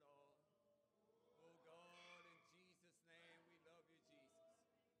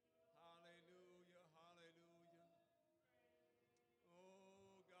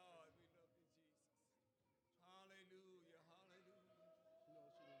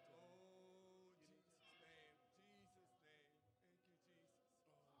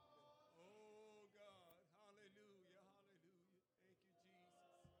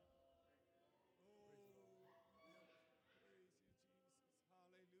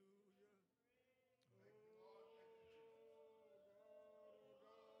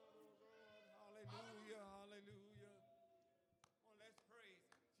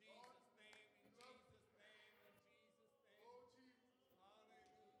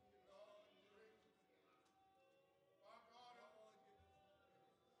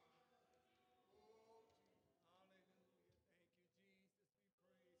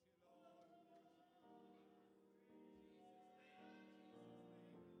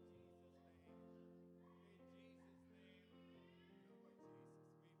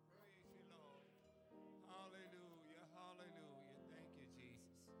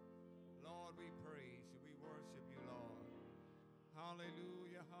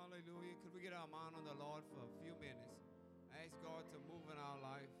Hallelujah. Could we get our mind on the Lord for a few minutes? Ask God to move in our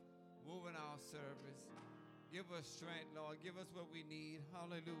life, move in our service. Give us strength, Lord. Give us what we need.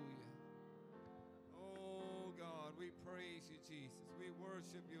 Hallelujah. Oh, God, we praise you, Jesus. We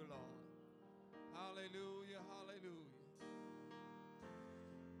worship you, Lord. Hallelujah, hallelujah.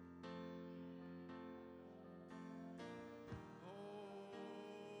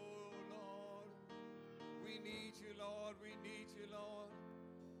 Oh, Lord, we need you, Lord. We need you, Lord.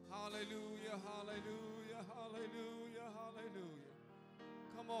 Hallelujah, hallelujah, hallelujah, hallelujah.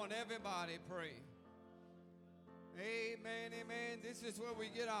 Come on, everybody, pray. Amen, amen. This is where we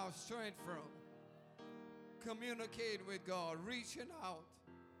get our strength from. Communicating with God, reaching out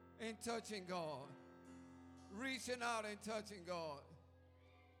and touching God. Reaching out and touching God.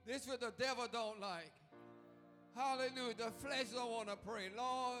 This is what the devil don't like. Hallelujah. The flesh don't want to pray.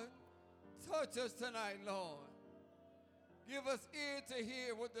 Lord, touch us tonight, Lord. Give us ear to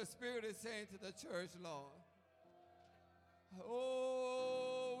hear what the Spirit is saying to the church, Lord.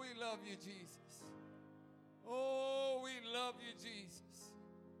 Oh, we love you, Jesus. Oh, we love you, Jesus.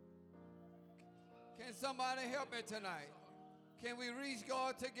 Can somebody help me tonight? Can we reach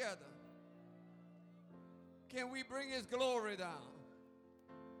God together? Can we bring his glory down?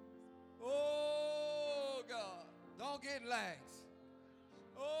 Oh, God. Don't get lax.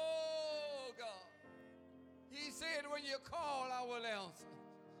 Oh, God. He said, when you call, I will answer.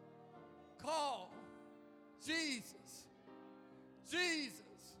 Call. Jesus.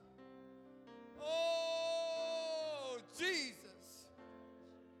 Jesus. Oh, Jesus.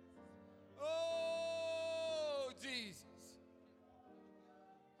 Oh, Jesus.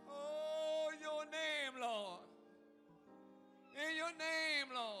 Oh, your name, Lord. In your name,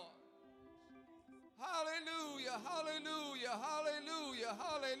 Lord. Hallelujah, hallelujah, hallelujah,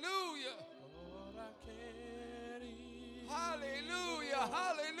 hallelujah. Lord, I can't even hallelujah,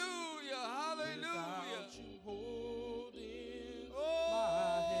 hallelujah, hallelujah. without you holding Oh,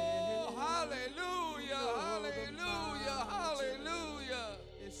 my hand. hallelujah, hallelujah, hallelujah.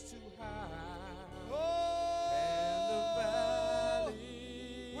 It's too high. Oh, And the valley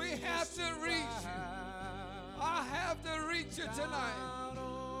we have is to too reach you. wide. I have to reach you tonight. Down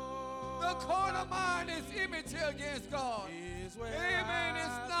on The carnal mind is enmity against God. is where Amen. It's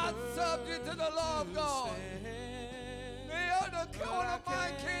I not subject to the law of learned God. to stand. The carnal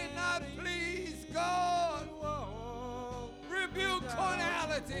mind cannot please God. Rebuke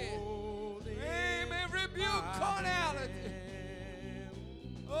carnality. Amen. Rebuke carnality.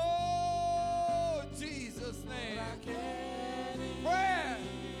 Oh, Jesus' name. Prayer.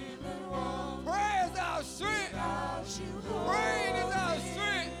 Prayer is our strength. Praying is our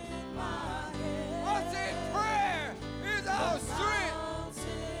strength. I said prayer is our strength.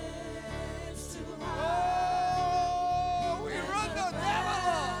 Oh, we run the devil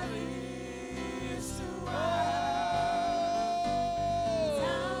off.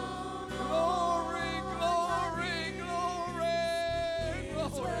 Oh, glory, glory, glory,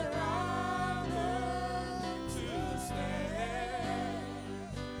 glory.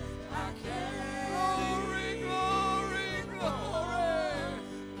 Glory, glory, glory.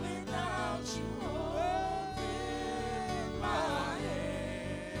 Without you holding my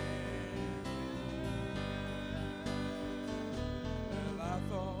hand. Well, I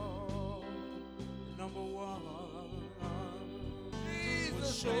thought number one would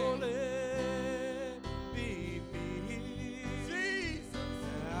Jesus, surely be me. Jesus.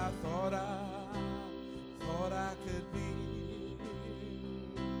 And I thought I could be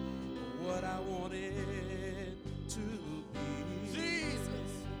what I wanted to be.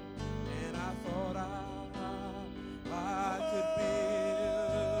 Jesus. And I thought I could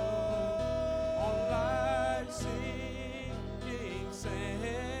build on life's sinking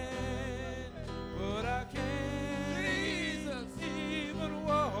sand, but I can't Jesus. even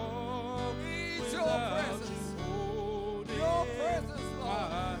walk Need your without presence. you holding Your presence, my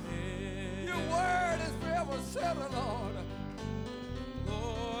Lord. hand. Your word is forever settled, Lord.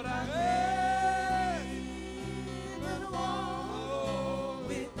 Lord, I Hey. can't even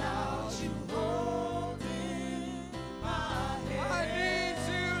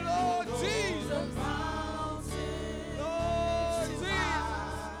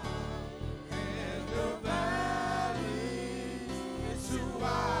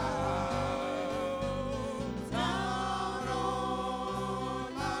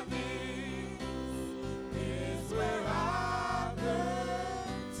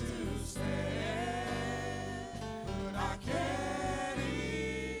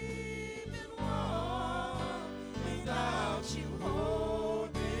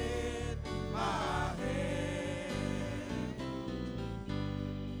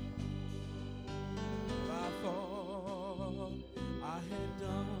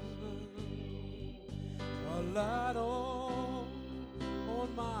relied on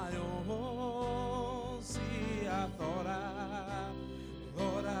my own. See, I thought I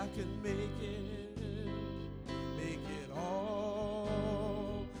could make it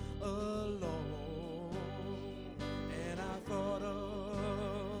all alone. And I thought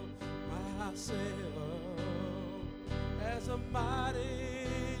of myself as a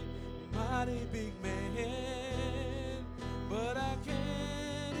mighty, mighty big man, but I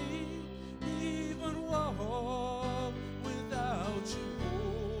can't even walk without you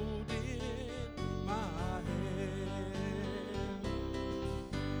holding my hand.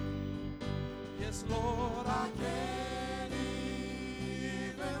 Yes, Lord, I can't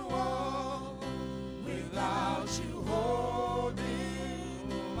even walk without you holding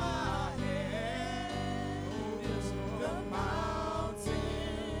my hand. Oh, yes, Lord. The mountain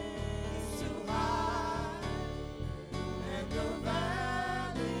is too high, and the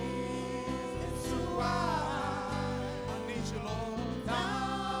valley is too wide. I need you, Lord.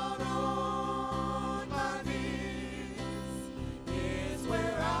 Down on my knees is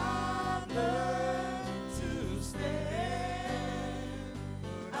where I've learned to stand.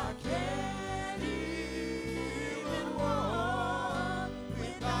 But I can't even walk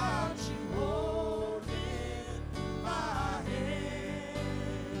without you holding my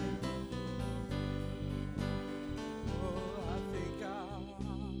hand. Oh, I think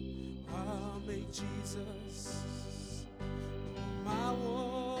I'll make Jesus my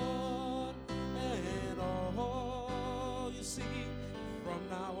one and all. You see, from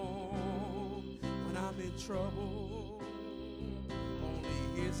now on, when I'm in trouble,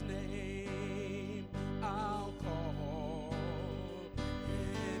 only His name I'll call.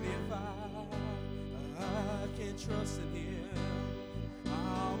 And if I can trust in Him,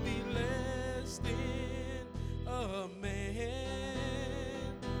 I'll be less than a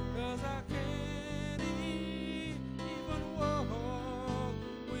man, 'cause I can't even walk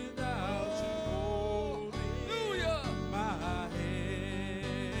without you holding my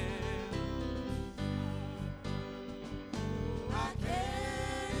hand. I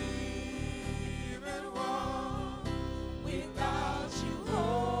can't even walk without you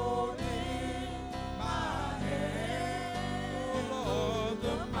holding my hand. Oh Lord,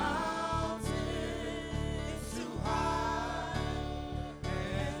 the mountain is too high,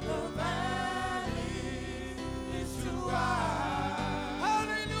 and the valley is too wide.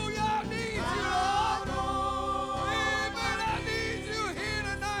 Hallelujah, I need you, Lord. Amen, I need you here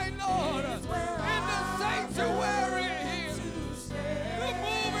tonight, Lord. In the sanctuary here. You're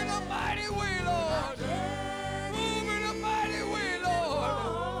moving a mighty way, Lord. Moving a mighty way,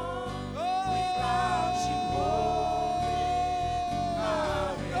 Lord. Without you holding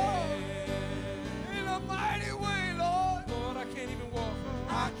my hand. In a mighty way, Lord. Lord, I can't even walk.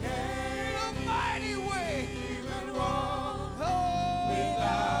 I In can't a mighty way. even walk Oh,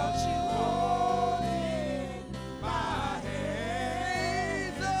 without you holding my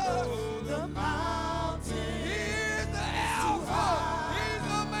hand. Jesus. Oh, the mountain He is the Alpha. He's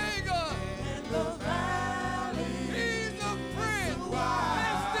the Omega. and the valley He's the friend. wide.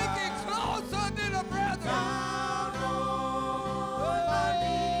 Let's stick it closer than a brother. down on my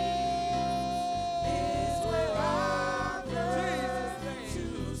knees is where I've learned to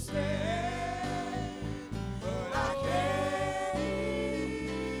stand. But I can't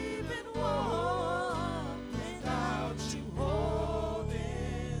even walk without you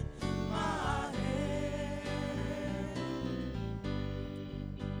holding my hand.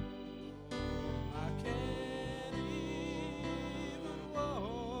 I can't even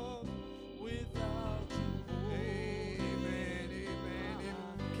walk without you Amen, amen,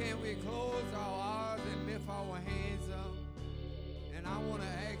 amen. Can we close our eyes and lift our hands up? And I want to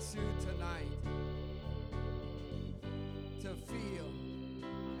ask you tonight to feel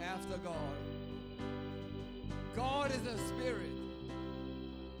after God. God is a spirit.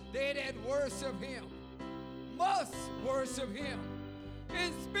 They that worship Him must worship Him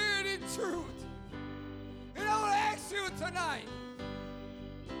in spirit and truth. And I want to ask you tonight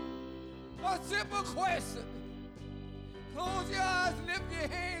a simple question. Close your eyes, lift your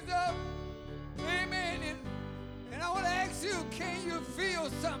hands up. Amen. And I want to ask you, can you feel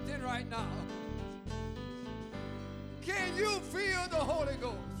something right now? Can you feel the Holy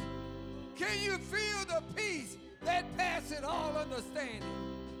Ghost? Can you feel the peace that passes all understanding?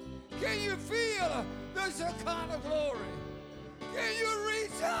 Can you feel the Shekinah glory? Can you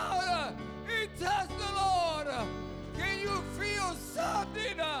reach out and touch the Lord? Can you feel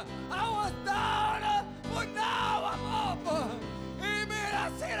something? I was down, but now I'm up. Amen.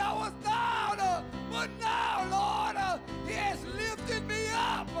 I said I was down, but now, Lord, He has lifted me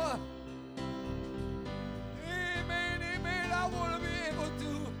up.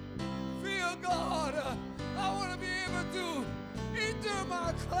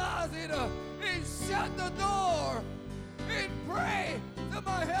 my closet and shut the door and pray to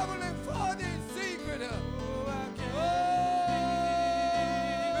my Heavenly Father in secret.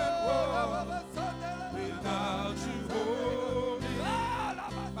 Without you holding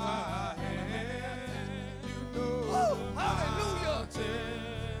my hand, you know hallelujah.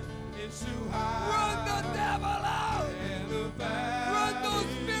 It's too high. Run the devil out. And the valley Run those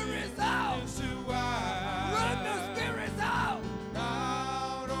spirits out. is too wide. Run the spirits out.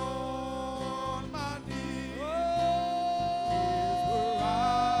 Down on my knees Oh. is where I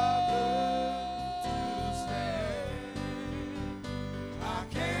learn to stand. I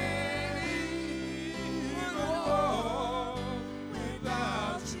can't even walk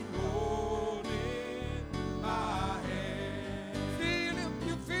without you holding my hand. Feel him.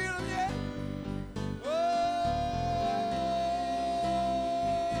 You feel him yet? Oh.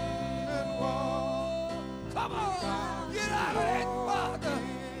 And walk Come on. Get out of that Father.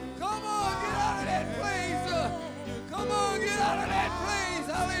 Come on. Get out of that place. Come on. Get out of that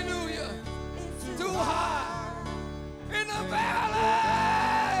place. Hallelujah. Too high. In the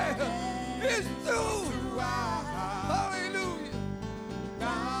valley. It's too. Hallelujah.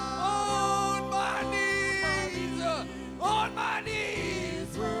 On my knees. On my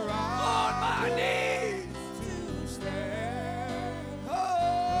knees. On my knees. to stand.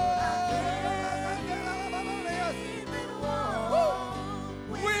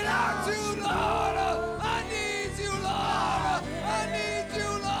 Without you, Lord, I need you, Lord. I need you,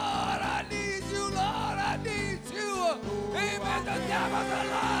 Lord. I need you, Lord. I need you. Amen. The devil's a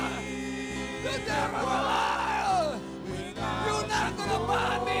liar. The devil's a liar. You're not going to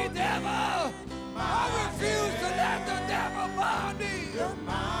bind me, devil. I refuse to let the devil bind me.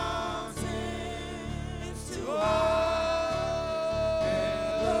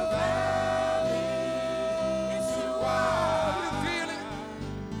 You feel it?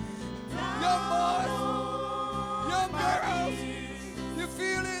 Young boys, young girls, you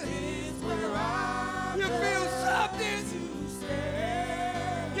feel it? You feel something?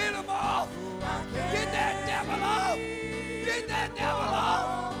 Get them off. Get that devil off. Get that devil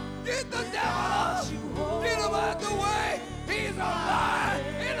off. Get the devil off. Get him out the way. He's a liar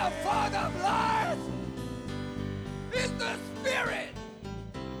and a father of lies. It's the spirit.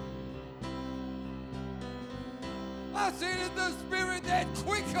 I said it's the spirit that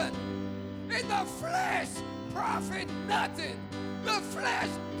quicken. And the flesh profit nothing. The flesh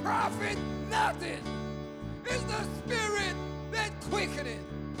profit nothing. It's the spirit that quickeneth.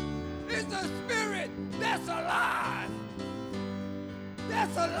 It's the spirit that's alive.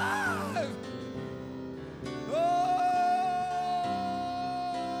 That's alive.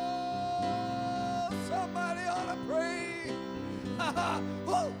 Oh, somebody ought to pray.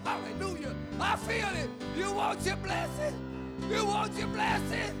 Oh, hallelujah. I feel it. You want your blessing? You want your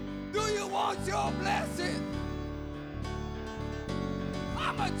blessing? Do you want your blessing?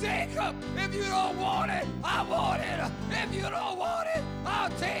 I'm a Jacob. If you don't want it, I want it. If you don't want it, I'll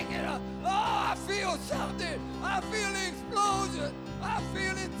take it. Oh, I feel something. I feel an explosion. I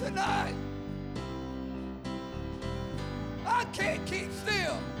feel it tonight. I can't keep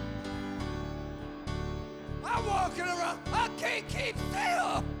still. I'm walking around. I can't keep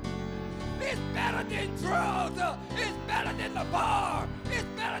still. It's better than drugs. It's better than the bar. It's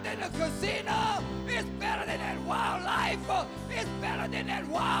better than the casino. It's better than that wild life. It's better than that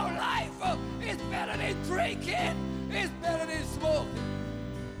wild life. It's better than drinking. It's better than smoking.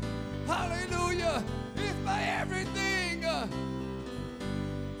 Hallelujah. It's my everything.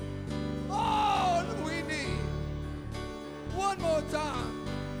 All we need. One more time.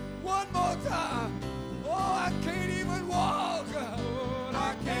 One more time. Oh, I can't even walk. Lord,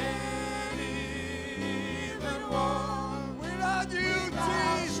 I can't even walk Without you,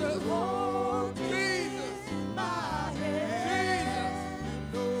 Jesus. Jesus.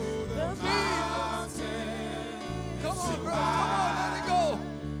 Jesus. Come on, brother. Come on, let it go.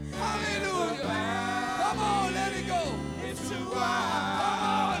 Hallelujah. Come on, let it go. It's too Come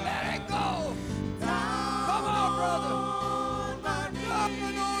wide. on, let it go. Come on, brother.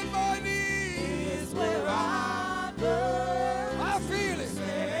 Dropping on my knees. I feel it.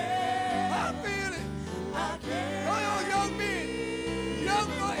 I feel it. Come on, young men. Young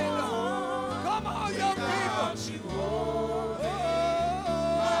men. Come on, young people.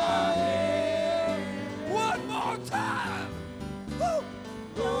 One more time. Woo.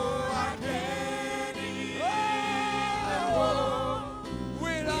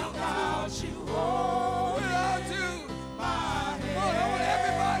 Without you. Without you. Oh, I want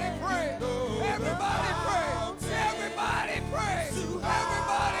everybody pray. Everybody pray. Everybody pray.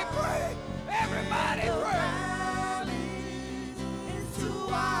 Everybody pray. Everybody pray.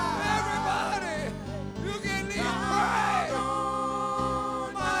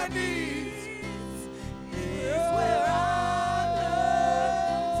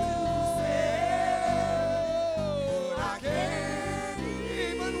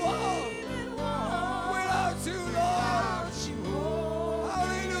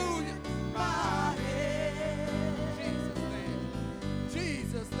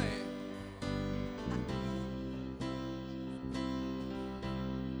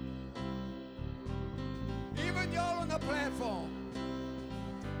 And y'all on the platform,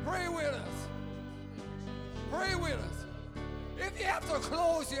 pray with us. Pray with us. If you have to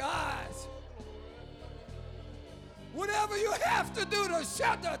close your eyes, whatever you have to do to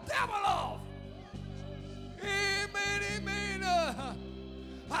shut the devil off. Amen, amen.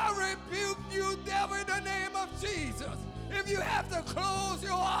 I rebuke you, devil, in the name of Jesus. If you have to close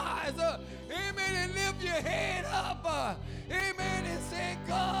your eyes, amen, and lift your head up, amen, and say,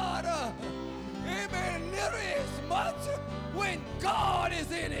 God, amen, little as much when God is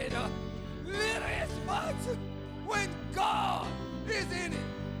in it. Little as much when God is in it.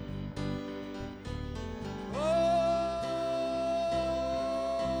 Oh,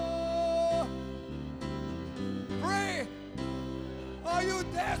 pray. Are you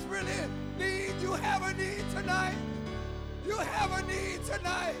desperately need? You have a need tonight? You have a need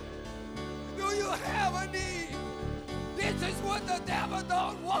tonight? Do you have a need? This is what the devil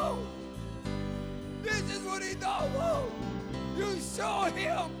don't want. This is what he don't want. You show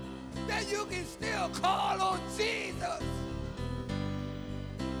him that you can still call on Jesus.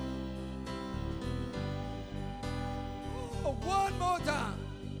 Oh, one more time.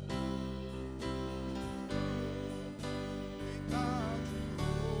 Without you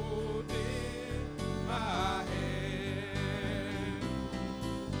holding my hand,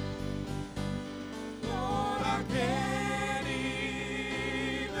 Lord, I can't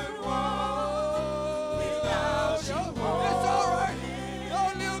even walk without you. It's all right. Your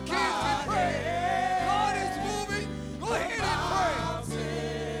little kids can pray. God is moving. Go ahead and pray.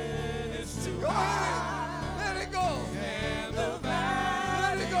 Go ahead. Let it go.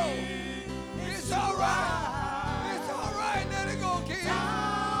 Let it go. It's all right. It's all right. Let it go, kids.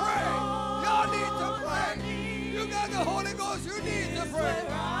 Pray. Y'all need to pray. You got the Holy Ghost. You need to pray.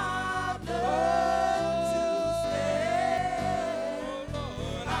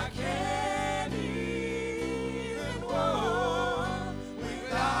 Lord, I can't even walk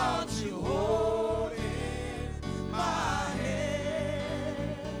without you holding my hand.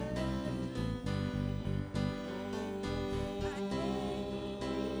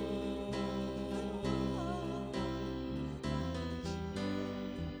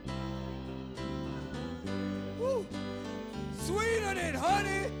 Woo. Sweeter than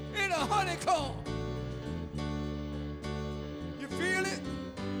honey in a honeycomb. You feel it?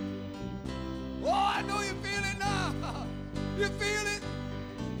 Oh, I know you feel it now. You feel it?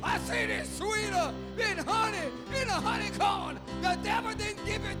 I say it's sweeter than honey in a honeycomb. The devil didn't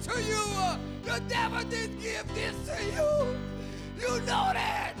give it to you. The devil didn't give this to you. You know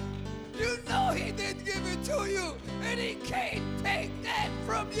that. You know he didn't give it to you. And he can't take that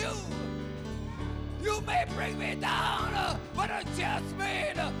from you. You may bring me down, but a just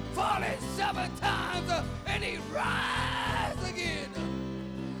man falling 7 times and he rise again.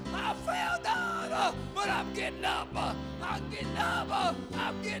 I fell down, but I'm getting up. I'm getting up.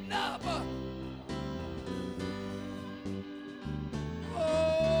 I'm getting up.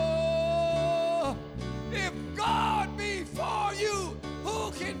 Oh, if God be for you,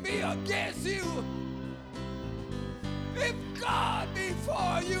 who can be against you? If God be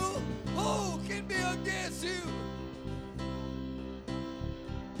for you, who can be against you?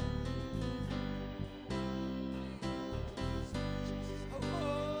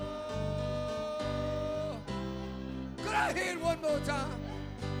 Oh. Could I hear it one more time?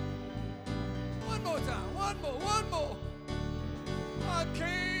 One more time. One more. I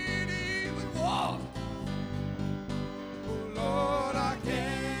can't even walk. Oh Lord, I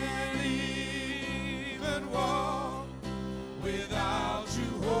can't even walk without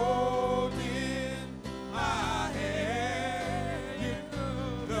you holding my hand.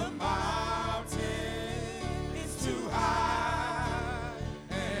 The mountain is too high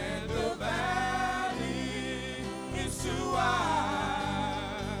and the valley is too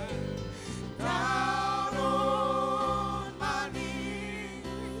wide. Down on my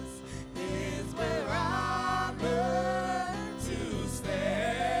knees is where I learn to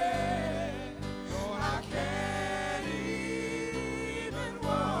stand. Lord, I can't even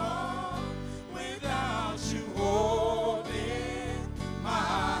walk without you holding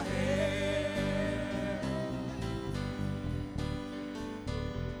my hand.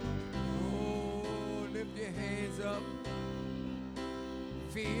 Oh, lift your hands up.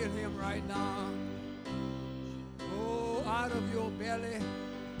 Feel him right now. Oh, out of your belly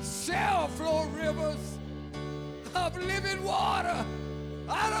shall flow rivers of living water.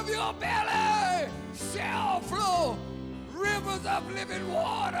 Out of your belly shall flow rivers of living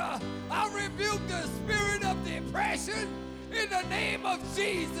water. I rebuke the spirit of depression in the name of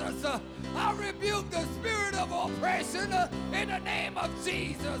Jesus. I rebuke the spirit of oppression in the name of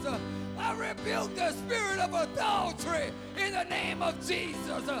Jesus. I rebuke the spirit of adultery in the name of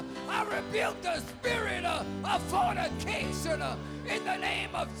Jesus. I rebuke the spirit of fornication in the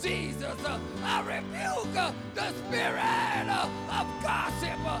name of Jesus. I rebuke the spirit of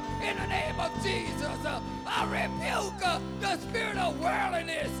gossip in the name of Jesus. I rebuke the spirit of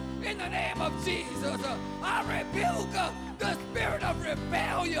worldliness in the name of Jesus. I rebuke the spirit of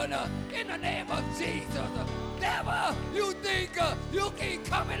rebellion in the name of Jesus. Devil, you think you can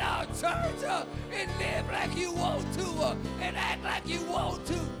come in our church and live like you want to and act like you want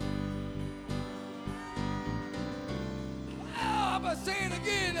to. I'm going to say it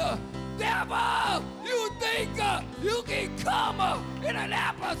again. Devil, you think you can come in an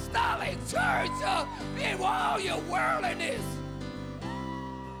apostolic church in all your worldliness.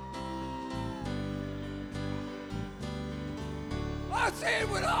 I say it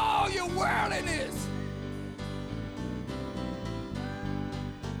with all your worldliness.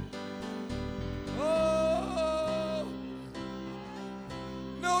 Oh,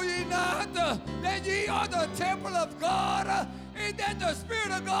 know ye not that ye are the temple of God, and that the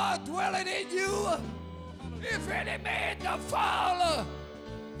Spirit of God dwelleth in you? If any man defile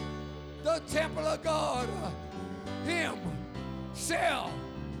the temple of God, him shall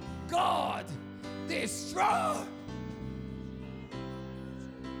God destroy.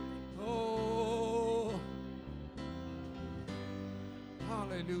 Oh,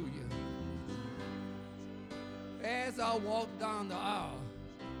 hallelujah. As I walk down the aisle,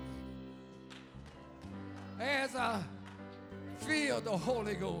 as I feel the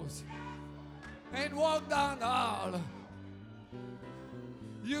Holy Ghost and walk down the aisle,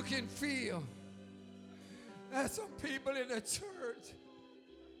 you can feel there's some people in the church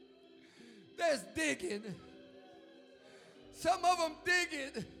that's digging. Some of them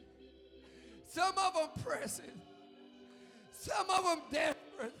digging. Some of them pressing. Some of them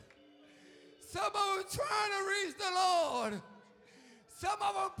desperate. Some of them trying to reach the Lord. Some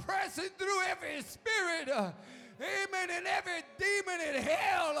of them pressing through every spirit, amen, and every demon in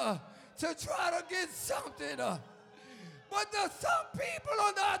hell to try to get something. But there's some people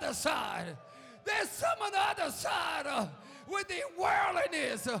on the other side. There's some on the other side with the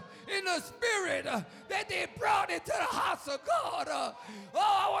worldliness in the spirit that they brought into the house of God. Oh,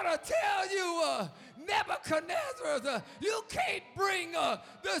 I want to tell you, Nebuchadnezzar, you can't bring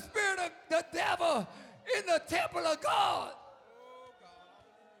the spirit of the devil in the temple of God.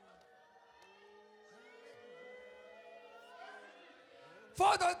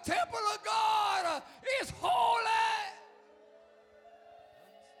 For the temple of God is holy.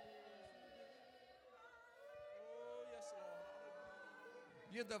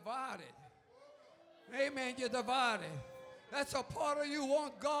 You're divided. Amen. You're divided. That's a part of you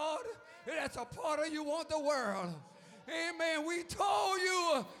want God, and that's a part of you want the world. Amen. We told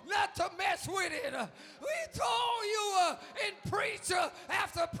you not to mess with it. We told you and preacher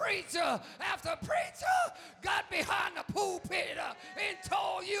after preacher after preacher got behind the pulpit and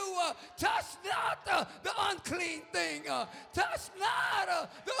told you, touch not the unclean thing. Touch not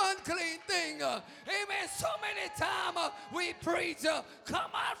the unclean thing. Amen. So many times we preach,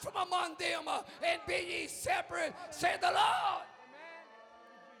 come out from among them and be ye separate, said the Lord.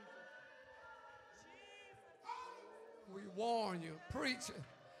 We warn you, preacher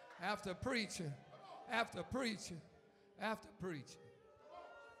after preacher after preacher after preacher.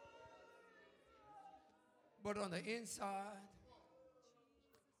 But on the inside,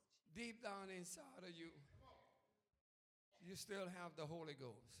 deep down inside of you, you still have the Holy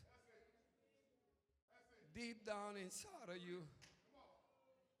Ghost. Deep down inside of you,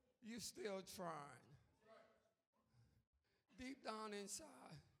 you still trying. Deep down inside,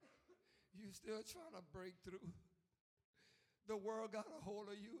 you still trying to break through. The world got a hold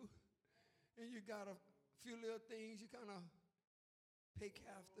of you, and you got a few little things you kind of pick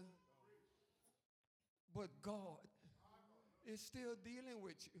after. But God is still dealing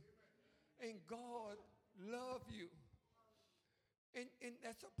with you, and God loves you. And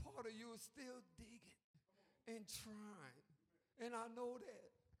that's a part of you is still digging and trying, and I know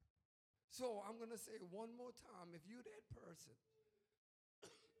that. So I'm going to say one more time, if you're that person,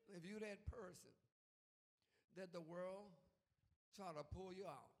 that the world try to pull you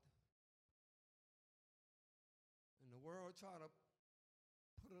out, and the world try to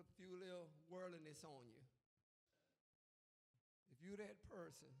put a few little worldliness on you. If you're that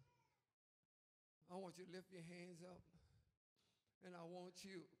person, I want you to lift your hands up, and I want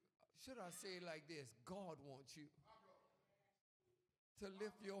you, should I say it like this, God wants you to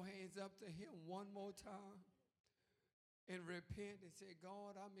lift your hands up to him one more time. and repent and say,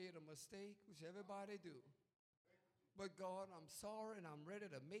 God, I made a mistake, which everybody do. But God, I'm sorry and I'm ready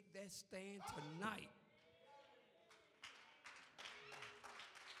to make that stand tonight.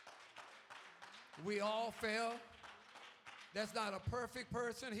 We all fail. That's not a perfect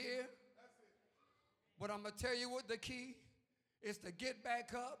person here. But I'm going to tell you what the key is: to get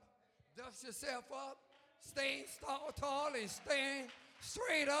back up, dust yourself up, stand tall and stand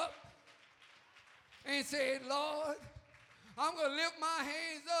straight up and say, Lord, I'm going to lift my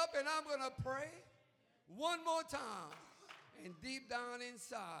hands up and I'm going to pray one more time. And deep down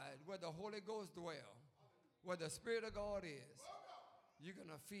inside, where the Holy Ghost dwells, where the Spirit of God is, you're going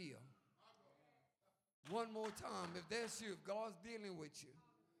to feel. One more time, if that's you, if God's dealing with you,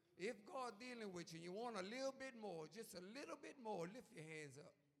 if God's dealing with you, you want a little bit more, just a little bit more, lift your hands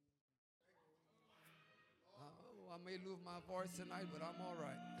up. I may lose my voice tonight, but I'm all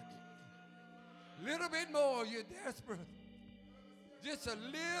right. Little bit more, you're desperate. Just a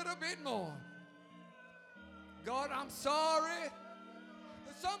little bit more. God, I'm sorry.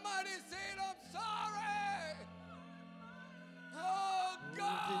 Somebody said, I'm sorry. Oh,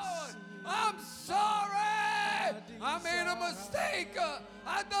 God, I'm sorry. I made a mistake.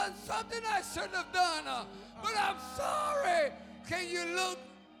 I done something I shouldn't have done. But I'm sorry. Can you look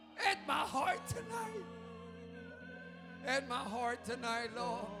at my heart tonight? At my heart tonight,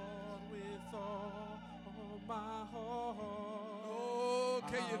 Lord. With all my heart. Oh,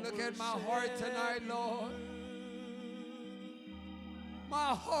 can you look at my heart tonight, Lord?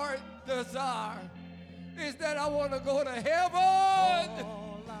 My heart desire is that I want to go to heaven.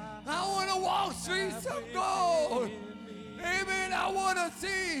 I want to walk streets of gold. Amen. I want to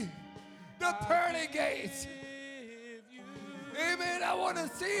see the pearly gates. Amen. I want to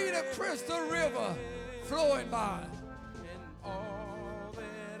see the crystal river flowing by.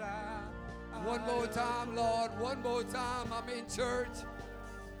 One more time, Lord. One more time. I'm in church.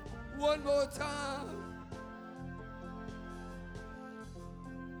 One more time.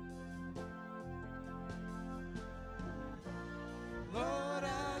 Lord,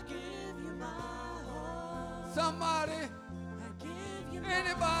 I give you my heart. Somebody, I give you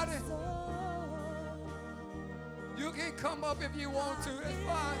anybody, my soul. you can come up if you want to. It's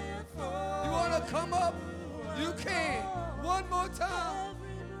fine. You want to come up? You can. One more time.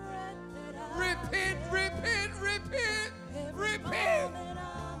 Repent, repent, repent, repent.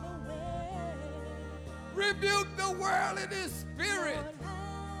 Rebuke the world in his spirit.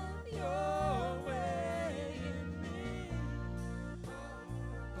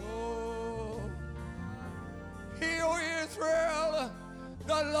 Oh, hear, O Israel,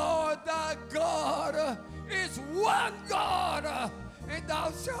 the Lord thy God is one God, and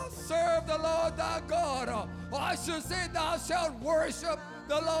thou shalt serve the Lord thy God. Or I should say, thou shalt worship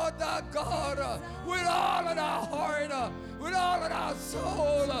the Lord thy God with all of thy heart, with all of thy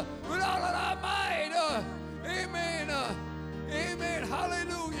soul, with all of thy mind. Amen. Amen.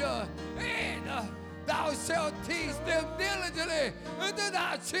 Hallelujah. And thou shalt teach them diligently unto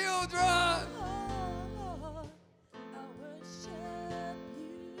thy children.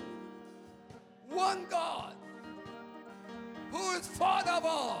 One God, who is Father of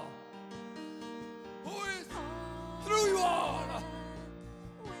all, who is through you all,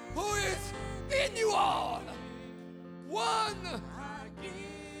 who is in you all. One.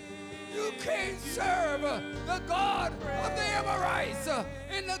 You can't serve the God of the Amorites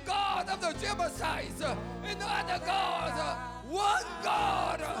and the God of the Jebusites and the other gods. One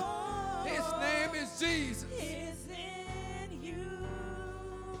God. His name is Jesus.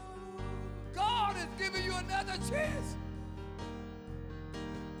 God is giving you another chance.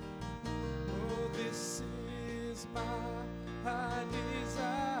 Oh, this is my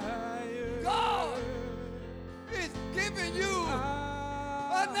desire. God is giving you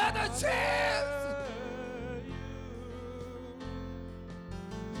another chance.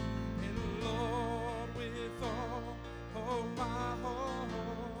 And Lord, with all of my heart,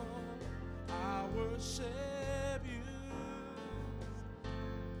 I worship you.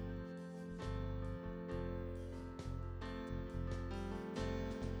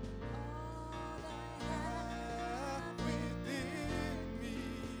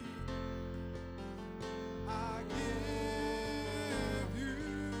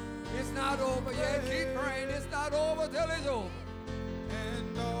 It's not over yet. Keep praying. It's not over till it's over.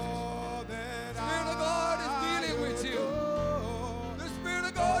 And all that The Spirit of God is dealing with you. The Spirit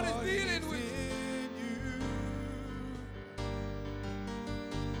of God is dealing with you.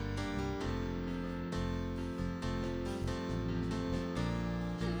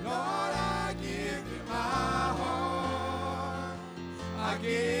 Lord, I give you my heart. I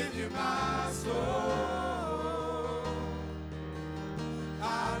give you my soul.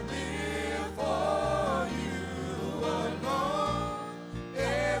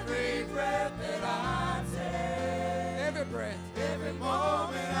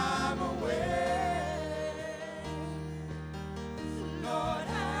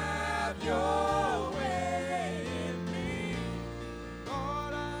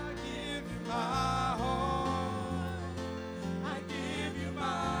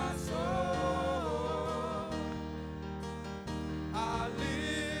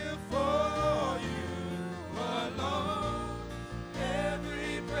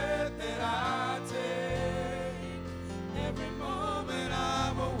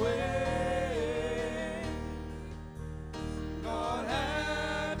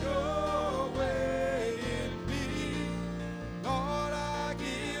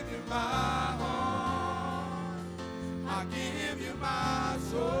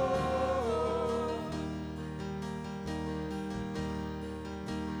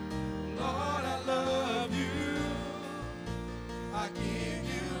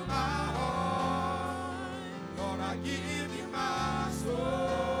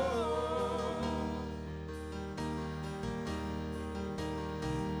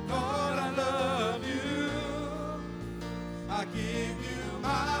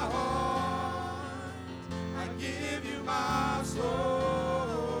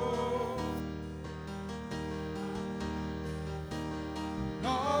 soul.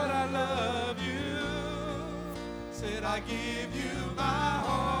 Lord, I love you. Said I give you my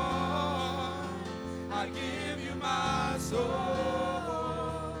heart. I give you my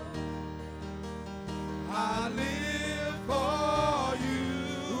soul. I live for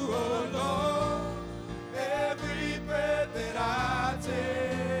you alone. Every breath that I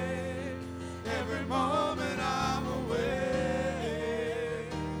take, every moment I'm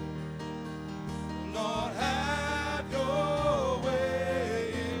awake. Lord, have your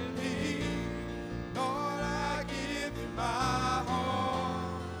way in me. Lord, I give you my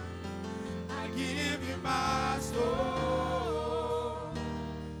heart. I give you my soul.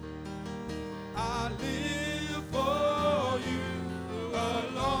 I live for you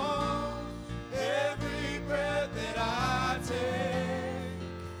alone. Every breath that I take,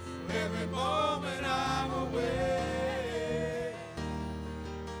 every moment I'm awake.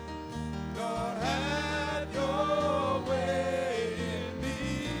 Lord, have your way in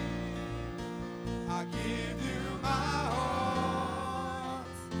me. I give you my heart.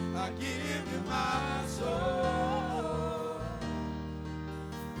 I give you my soul.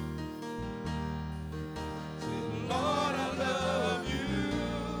 Say, Lord, I love you.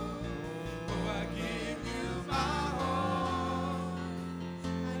 Oh, I give you my heart. I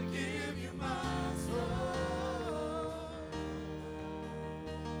give you my soul.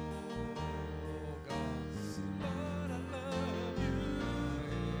 Oh, God. Lord, I love you.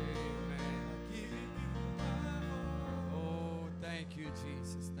 Amen. I give you my heart. Oh, thank you,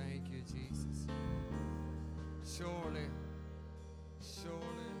 Jesus. Thank you, Jesus. Surely,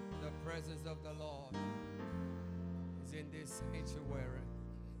 surely the presence of the Lord is in this sanctuary.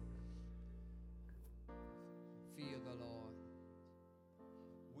 Fear the Lord.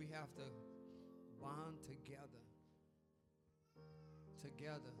 We have to bond together.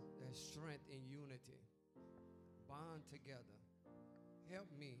 Together, there's strength in unity. Bond together. Help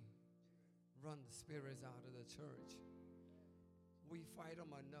me run the spirits out of the church. We fight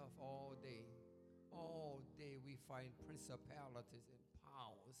them enough all day. All day we fight principalities and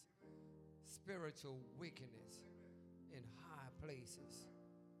powers, spiritual wickedness in high places.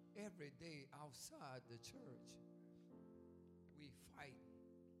 Every day outside the church, we fight.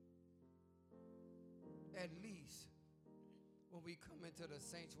 At least when we come into the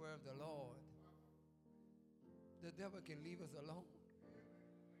sanctuary of the Lord, the devil can leave us alone.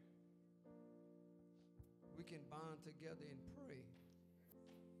 We can bond together and pray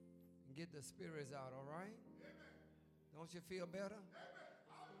and get the spirits out, all right? Don't you feel better?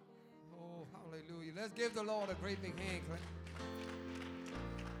 Oh, hallelujah. Let's give the Lord a great big hand clap.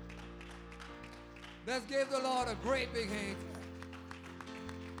 Let's give the Lord a great big hand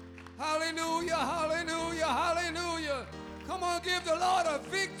clap. Hallelujah, hallelujah, hallelujah. Come on, give the Lord a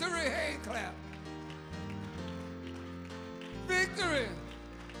victory hand clap. Victory.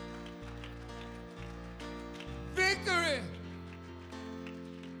 Victory.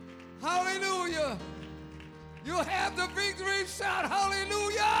 Hallelujah. You have the victory. Shout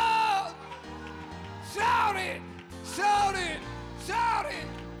hallelujah. Shout it. Shout it. Shout it.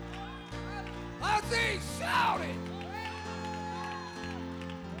 I say shout it.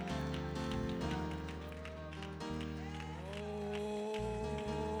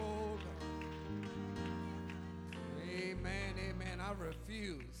 Oh, amen, amen. I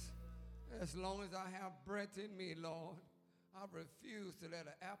refuse. As long as I have breath in me, Lord, I refuse to let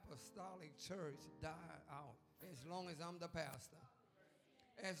an apostolic church die out. As long as I'm the pastor.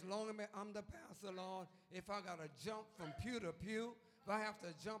 As long as I'm the pastor, Lord, if I got to jump from pew to pew, if I have to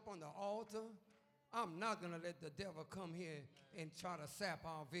jump on the altar, I'm not going to let the devil come here and try to sap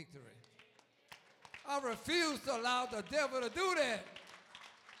our victory. I refuse to allow the devil to do that.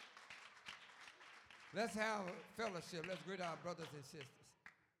 Let's have a fellowship. Let's greet our brothers and sisters.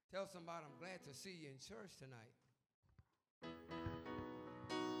 Tell somebody I'm glad to see you in church tonight.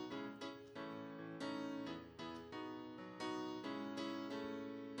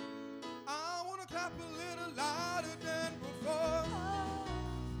 I want to clap a little louder than before.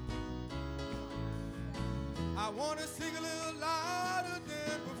 I want to sing a little louder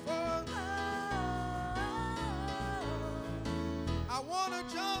than before. I want to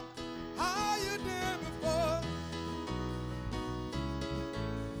jump higher than before.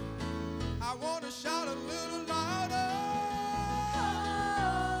 I want to shout a little louder.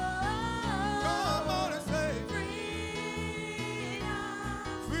 Come on and say freedom,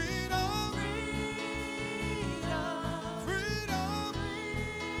 freedom, freedom, freedom,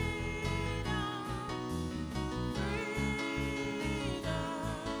 freedom.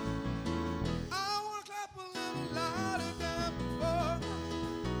 I want to clap a little louder than before.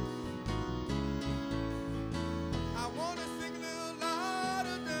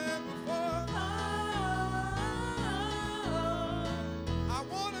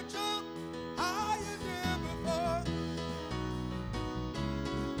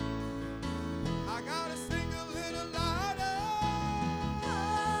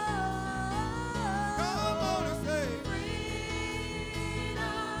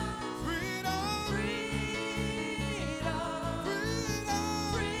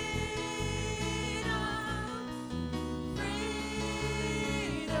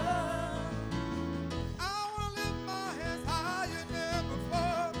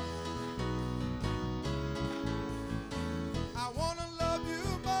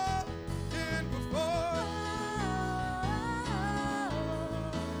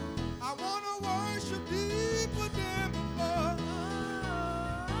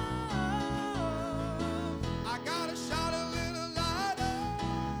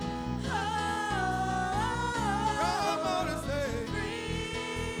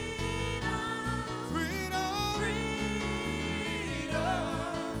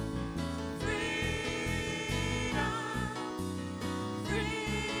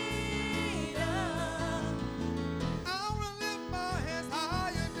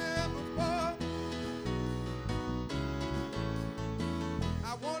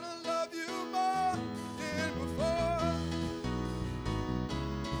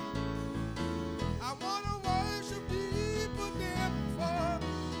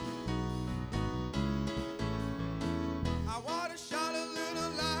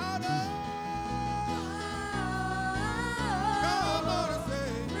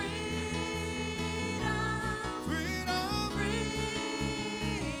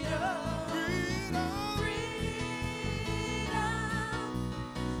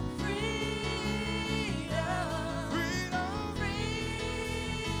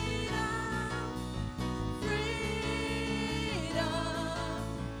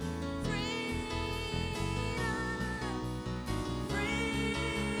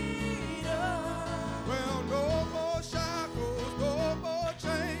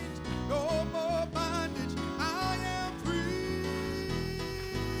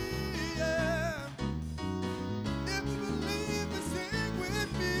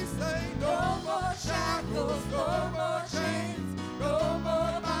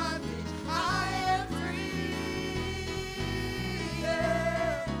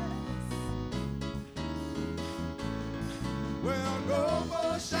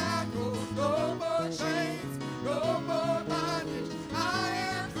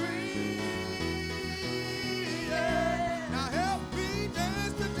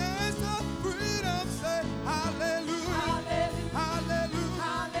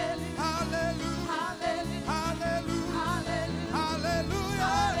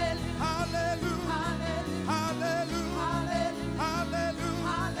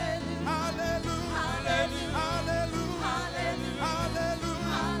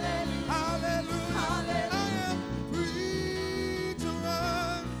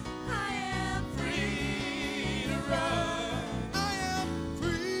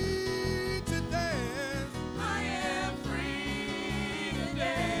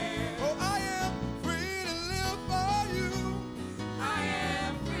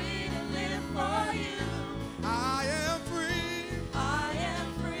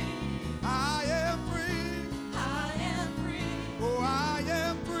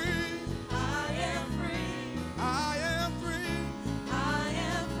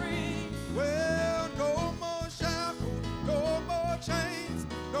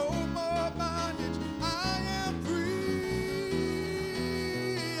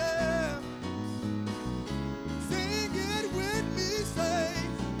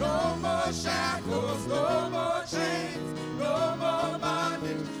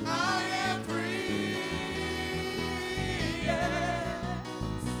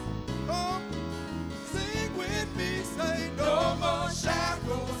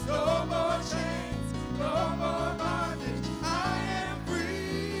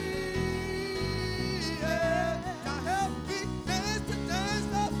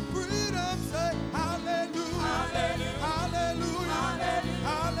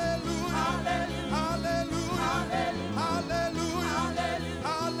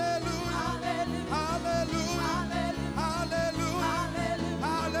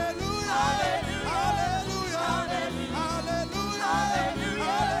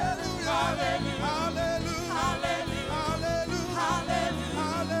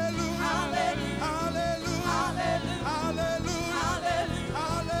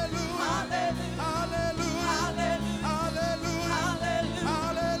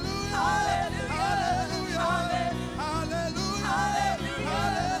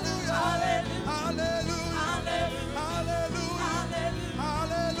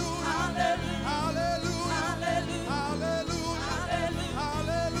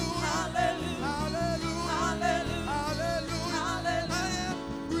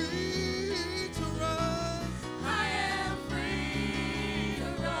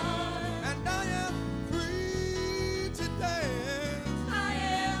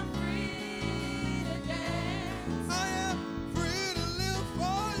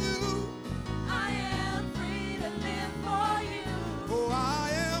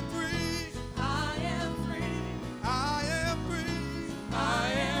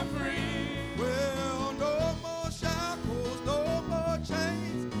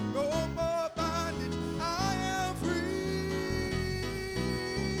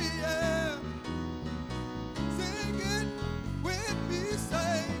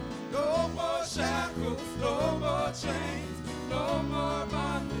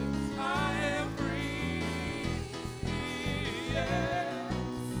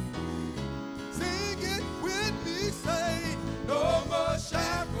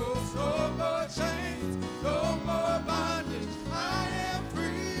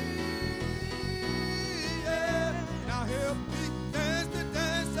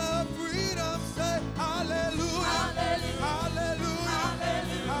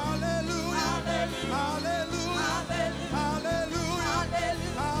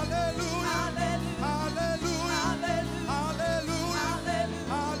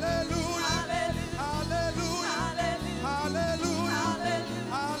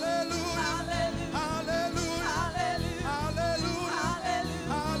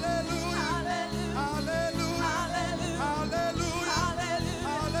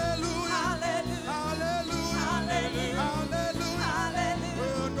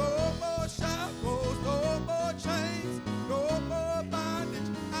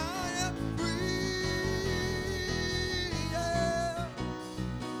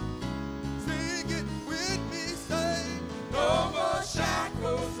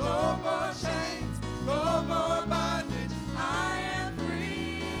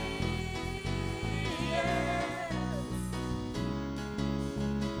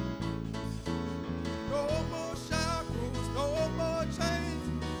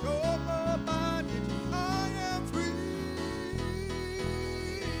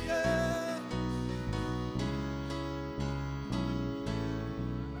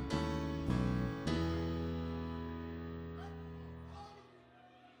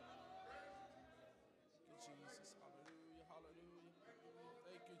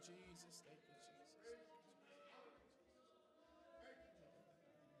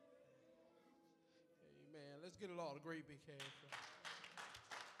 Let's get it all a great big hand.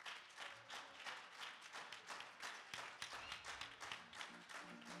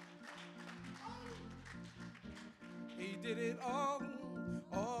 He did it all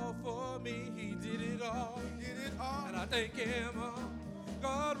for me. He did it all. He did it all. And I thank him.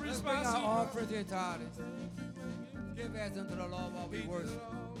 God Let's bring responds. our offering to tithes. Give as unto the Lord while we worship.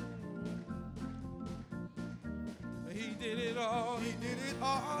 He did it all. He did it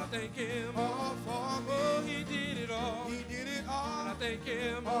all. And I thank him. All for me. Oh, he did it all. He did it And all. I thank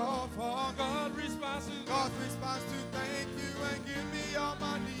him. All for God me. responds. God's response to thank you and give me all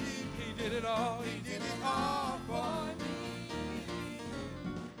my needs. He did it all. He did it all for me.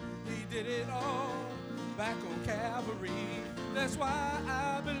 He did it all back on Calvary. That's why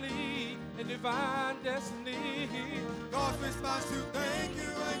I believe in divine destiny. God's response to thank you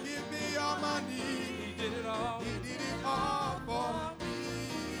and give me all my needs. He did it all. He did it all for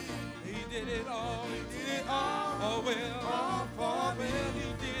me. He did it all. He did it all. Oh well. All for me. Well,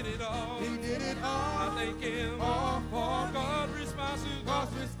 he did it all. He did it all. I thank him. All for me. God responds to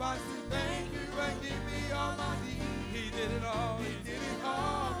God's response to thank you and give me all my needs. He did it all. He did it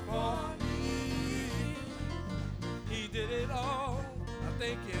all for me. He did it all. I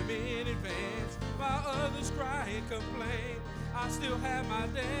thank him in advance. While others cry and complain, I still have my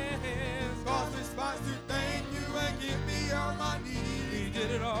dance. God's response to thank you and give me all my needs. He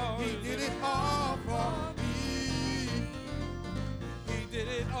did it all. He did it all for me. He did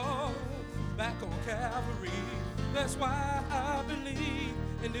it all back on Calvary. That's why I believe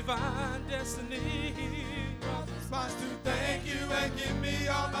in divine destiny. God's response to thank you and give me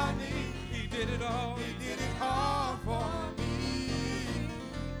all my needs. He did it all. He did it all for me.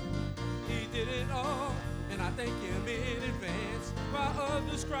 He did it all, and I thank him in advance. While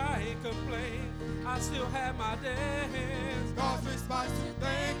others cry and complain, I still have my dance. God's response to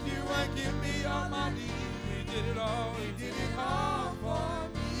thank you and give me all my needs. He did it all. He did it all for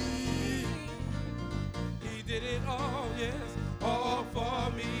me. He did it all, yes, all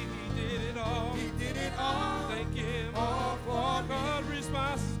for me. He did it all. He did it all. Thank him. All for me. God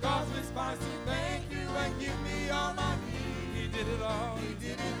responds. God's response to thank you and give me all my needs. He did it all. He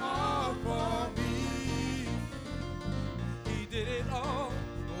did it all for me. He did it all.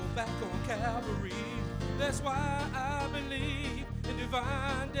 Oh, back on Calvary. That's why I believe in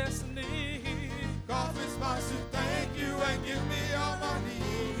divine destiny. God's response to thank you and give me all my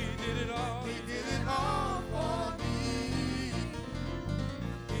needs. He did it all. He did it all for me.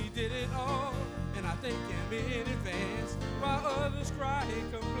 He did it all, and I thank him in advance. While others cry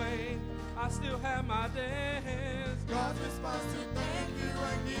and complain, I still have my dance. God's response to thank you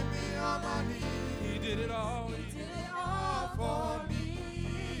and give me all my needs. He did it all. He did it all for me.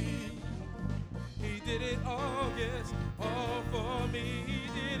 He did it all, yes, all for me. He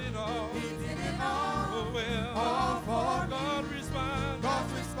did it all. He did it all. Oh well, All for me. God responds.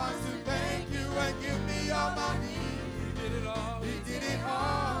 God's response to thank you and give me all my needs. He did it all. He did it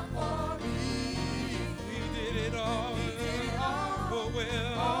all for me. He did it all. He did it all. Oh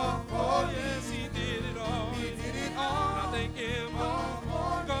well, All for me. yes, he did it all. He did it I all. thank him. All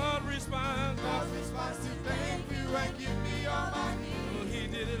for me. God responds. God's response to thank you and give me all my needs. Oh, he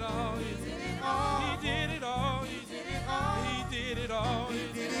did it all. He did it all. He did it all. He did it all. He did it all.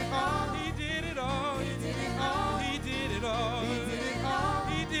 He did it all. He did it all. He did it all. He did it all.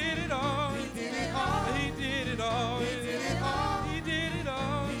 He did it all. He did it all. He did it all. He did it all. He did it all. He did it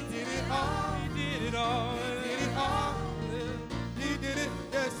all. He did it all. He did it all. He did it all. He did it.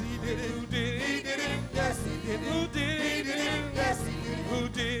 Yes, he did it. Who did it? He did it. Yes, he did it. Who did He it? did it. Yes, he did it. Who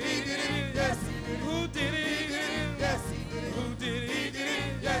did He did it. Yes, he did it. Who did He it? did it. Yes, he did it. Who did He it? did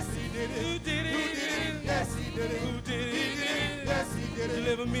it. Yes, he did it. Who did Who it? did it? Yes, he did it. Who did He it? did it. Yes, he did it.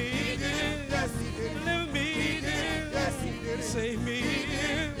 Deliver me. He did it. Yes, he did it. Deliver me. He did it. Yes, he did it. Save me. He did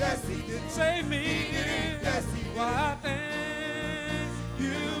it. Yes, he did it. Save me. He did it. Yes, he did it. Why I thank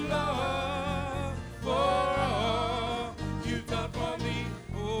you, Lord, for all you've done for me.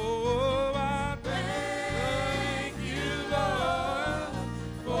 Oh, I thank you, Lord,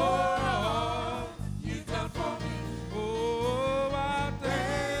 for all you've done for me. Oh, I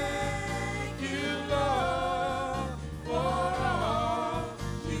thank you, Lord, for all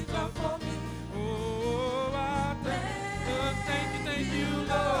you've done for me. Oh, I thank you,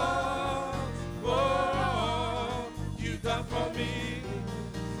 Lord, for all you've done for me.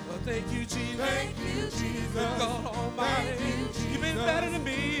 Well, thank you, Jesus. Thank you, Jesus. God Almighty, Thank you, you've been Jesus. better than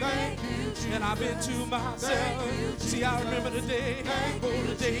me. Thank you, Jesus. And I've been to myself. Thank you, See, I remember the day, Thank oh, you,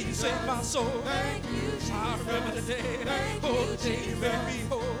 the day you saved my soul. Thank you, Jesus. I remember the day, Thank oh, you, the day you made me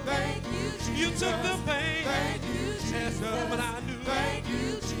whole. Thank you, Jesus. You took the pain, Thank you, and Jesus. when I knew, Thank you,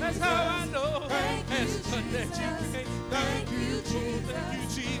 Jesus. that's how I know, Thank you, as Sunday, Jesus. Thank you, Jesus. Thank you,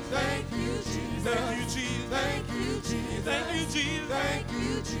 Jesus. Thank you, Jesus. Thank you, Jesus. Thank you, Jesus. Thank you, Jesus. Thank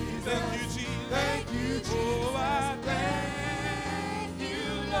you, Jesus. Thank you, Jesus. Thank you, Jesus. Oh, I thank you,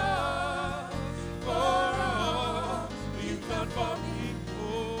 Lord, for all you've done for me.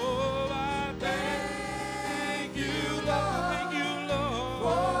 Oh, I thank you, Lord. Thank you, Lord,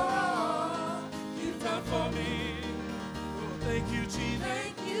 for all you've done for me. Oh, thank you, Jesus.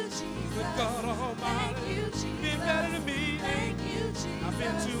 Thank you, Jesus. Good God Almighty, Thank you, Jesus. been better to me. Thank you, Jesus. I've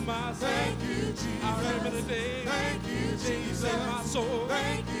been to myself. Thank you, Jesus. I remember the day. Thank you, The day you Jesus. saved my soul.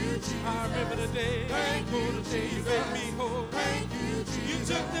 Thank you, Jesus. I remember the day. Thank Oh, you, the day you Jesus. made me whole. Thank you, Jesus. You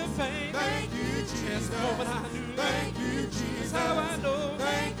took the pain. Thank you, Jesus. Yes, the moment I knew. Thank you, Jesus. That's how I know.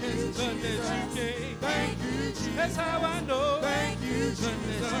 Thank you, It's the blood that you Jesus. gave. Thank you, Jesus. That's how I know. Thank you, It's the blood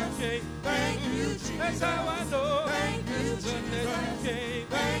Jesus. that you gave. Thank you, Jesus. That's how I know. Thank you, It's the blood that you gave.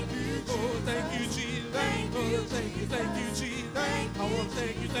 Thank you, Oh, thank you, Jesus. Thank Oh, you, thank you, Jesus. Thank I you, want to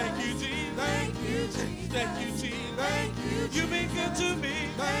thank you, Jesus. Thank you, Jesus. Thank you, Jesus. Thank you, You've been good to me.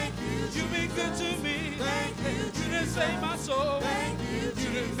 Thank you, You've been good to me. Thank you, You didn't save my soul. Thank you, You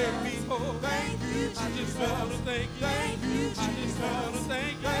didn't make me whole. Thank you, I just want to thank you. Thank you, I just want to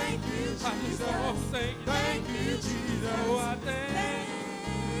thank you. Thank you, I just want to thank you. Thank you, Jesus. Oh, I thank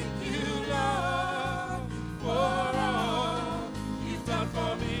you, Lord, for all you've done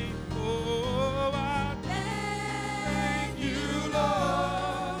for me. Oh, I thank you,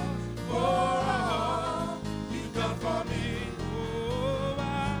 Lord, for all you've done for me. Oh,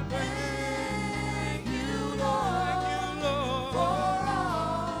 I thank you, Lord, For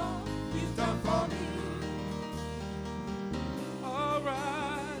all you've done for me. all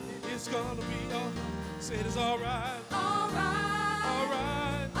right, it's gonna be all. Say it's all right, All right. all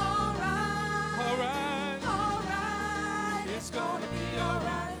right, All right. all right. All right. It's gonna be all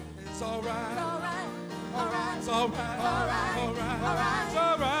right. It's all right. All right. All right. It's all right. All right. All right. All right. It's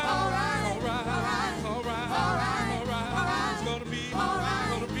all right. All right. All right. All right. All right. All right. All right. All right. It's gonna be. All right.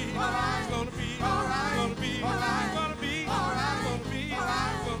 It's gonna be. All right. It's gonna be. All right. It's gonna be. All right. It's gonna be. All right. It's gonna be. All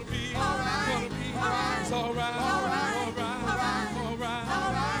right. It's gonna be. All right. It's gonna be. All right. It's all right. All right. All right. All right. All right.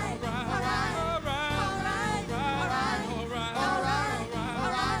 All right. All right. All right. All right. All right. All right. All All right. All right. All right.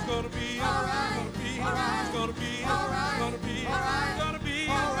 All right. It's gonna be. All right. It's gonna be. All right. It's gonna be. All right. It's gonna be. All right. It's gonna be.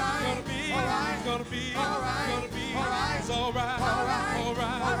 All right. It's gonna be. All right. It's gonna be. All right. It's gonna be. All right. It's all right. All right. All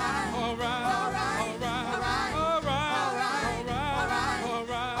right. All right. All right. All right. All right. All right. All right. All right. All right. All right. All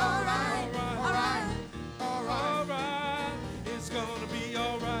right. All right. All right. All right. All right. It's gonna be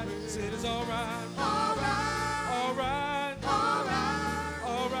all right. Say it's all right. All right. All right. All right.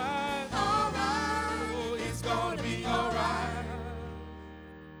 All right. All right. Oh, it's gonna be all right.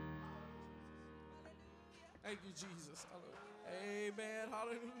 Thank you, Jesus. Amen.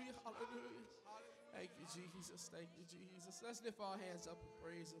 Hallelujah. Hallelujah. Thank you, Jesus. Thank you, Jesus. Let's lift our hands up and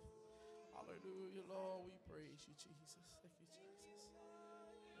praise Him. Hallelujah, Lord. We praise you, Jesus. Thank you, Jesus.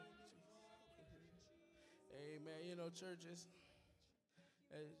 Thank you, Jesus. Amen. You know, churches,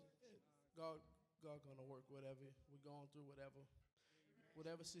 God gonna work whatever we're going through,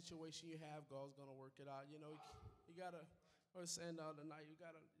 whatever situation you have, God's gonna work it out. You know, you gotta. I was saying the other night, you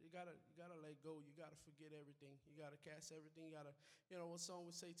gotta let go. You gotta forget everything. You gotta cast everything. You gotta, what song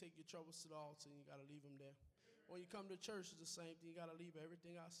would say, take your troubles to the altar, and you gotta leave them there. When you come to church, it's the same thing. You gotta leave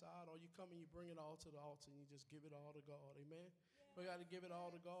everything outside, or you come and you bring it all to the altar, and you just give it all to God. Amen. We gotta give it all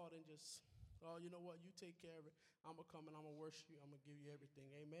to God and just, oh, you know what? You take care of it. I'm gonna come and I'm gonna worship you. I'm gonna give you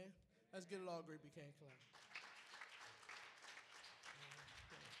everything. Amen. Let's get it all great. We can't clap.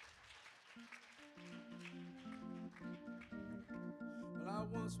 Well, I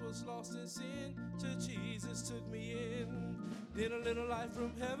once was lost in sin till Jesus took me in. Then a little light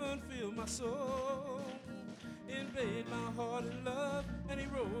from heaven filled my soul. Invaded my heart in love, and He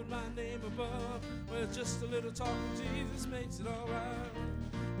wrote my name above. Well, just a little talk with Jesus makes it all right.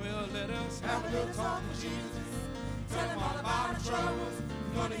 Well, let us Have a little talk with Jesus. Tell Him all about our troubles.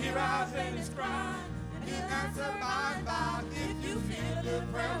 gonna hear our faintest cry. And He'll answer by and by. If you feel a little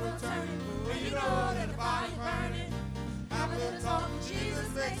prayer returning, and you know that the fire's burning, have a little talk with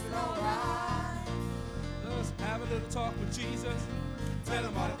Jesus makes it all right. Let's have a little talk with Jesus. Tell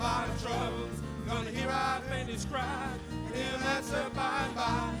Him all about our troubles. Gonna hear our faintest cry. And He'll answer by and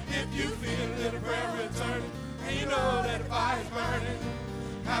by. If you feel a little prayer returning, and you know that the fire's burning,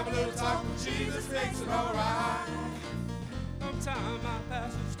 have a little talk with Jesus makes it all right. Sometimes my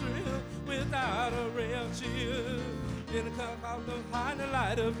passion's thrill without a real chill. Then I come out behind the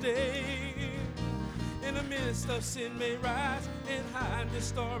light of day. In the midst of sin may rise and hide the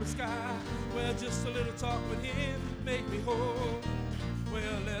starry sky. Well, just a little talk with Him make me whole.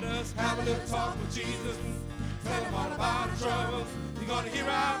 Well, let us have a little talk with Jesus. Tell him all about our troubles. You're gonna hear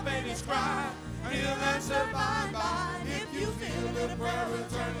our babies cry, and he'll answer by and by. If you feel a little prayer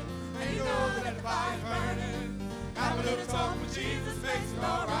returning, and you know that the fire's burning, have a little talk with Jesus, makes it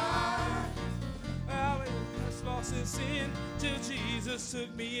alright. I was lost in sin till Jesus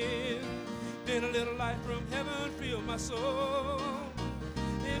took me in. Then a little light from heaven filled my soul,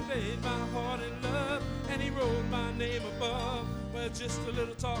 invaded my heart in love, and he wrote my name above. Well, just a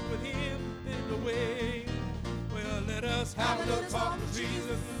little talk with him in the way. Well, let us have a little talk with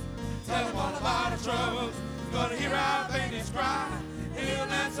Jesus. Tell him all about our troubles. You're gonna hear our babies cry, and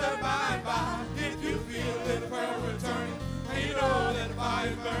he'll answer by and by. If you feel a little prayer returning, and you know that the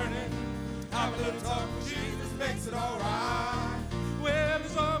fire's burning, have a little talk with Jesus, makes it alright. Well,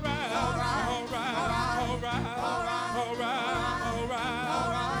 it's alright, alright, alright, alright, alright, alright, alright,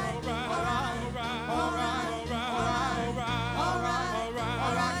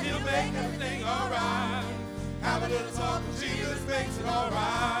 alright. He'll make everything alright. Have a little talk with Jesus, makes it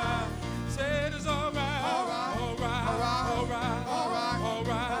alright. Say it is alright, alright, alright, alright, alright,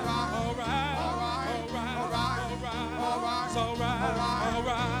 alright, alright, alright. It's alright,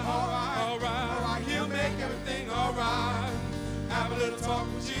 alright, alright. He'll make everything alright. Have a little talk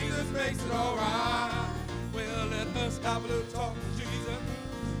with Jesus, makes it alright. Well, let us have a little talk with Jesus.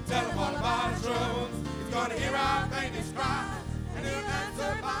 Tell him all about his troubles. He's gonna hear our babies cry, and he'll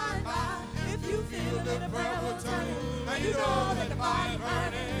answer by and by. If you feel a little prayer returning, and you know that the fire's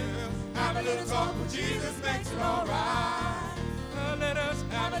burning, have a little talk with Jesus, makes it alright. Let us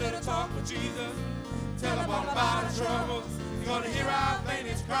have a little talk with Jesus. Tell him all about our troubles. He's gonna hear our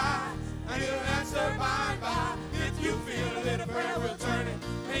babies cry, and he'll answer by and by. If you feel a little prayer returning,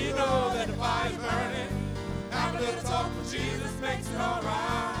 and you know that the fire's burning, have a little talk with Jesus, makes it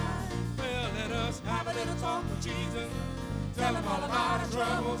alright. Well, let us have a little talk with Jesus. Tell him all about our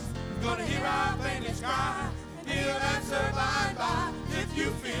troubles. He's gonna hear our babies cry, and he'll answer by and by. If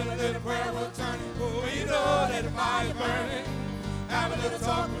you feel a little prayer returning, and you know that the fire's burning, have a little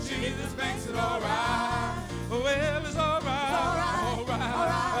talk with Jesus, makes it alright. Well, it's alright, alright, alright,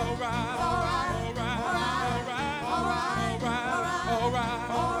 alright, alright, alright.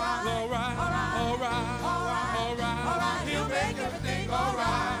 He'll make everything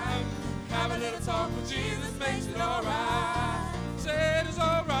alright. Have a little talk with Jesus, makes it alright. Say it is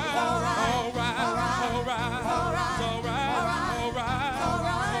alright, alright, alright, alright, alright, alright.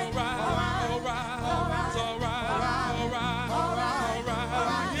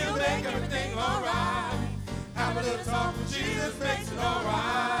 He'll make everything alright. Have a little talk with Jesus, makes it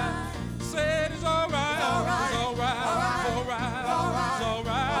alright. Say it is alright, alright, alright, alright,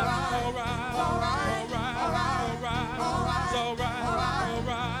 alright, alright.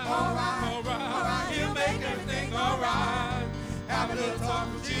 He'll make everything alright. Have a little talk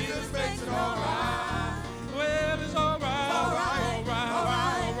with Jesus, makes it alright. Well, it's alright, alright, alright,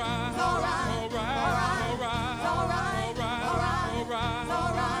 alright, alright,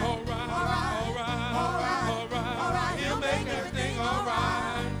 alright. He'll make everything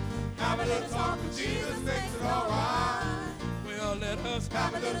alright. Have a little talk with Jesus, makes it alright. Well, let us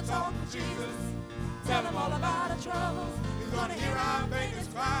have a little talk with Jesus. Tell him all about our troubles. He's gonna hear our babies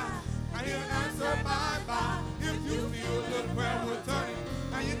cry, and he'll answer by and by. If you feel a little prayer returning,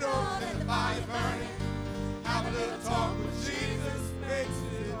 and you know that the fire's burning, have a little talk with Jesus, makes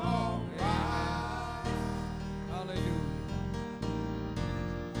it alright. Hallelujah.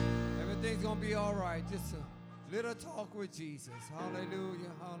 Everything's going to be all right. Just a little talk with Jesus.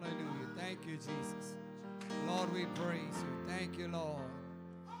 Hallelujah. Hallelujah. Thank you, Jesus. Lord, we praise you. Thank you, Lord.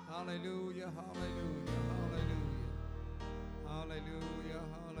 Hallelujah. Hallelujah. Hallelujah. Hallelujah.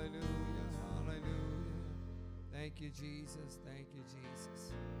 Hallelujah. Hallelujah. Thank you, Jesus. Thank you,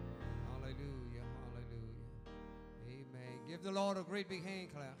 Jesus. Hallelujah. Hallelujah. Amen. Give the Lord a great big hand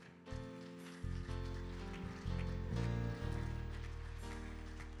clap.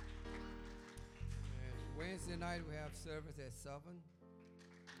 Wednesday night we have service at 7.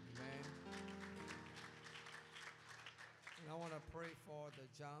 Amen. And I want to pray for the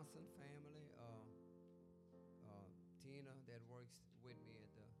Johnson family. Tina that works with me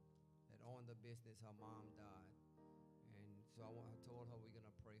that owned the business, her mom died. And so I told her we're going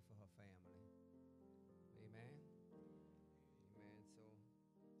to pray for her family. Amen. Amen. So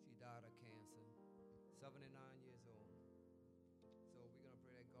she died of cancer, 79 years old. So we're going to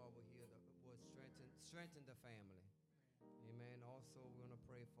pray that God will strengthen the family. Amen. Also, we're going to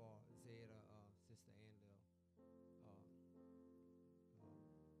pray for Zeta, Sister Andel.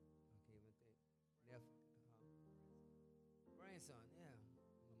 I can't even think. Grandson, yeah.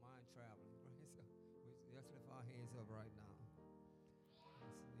 My mind traveling. Grandson. Let's lift our hands up right now.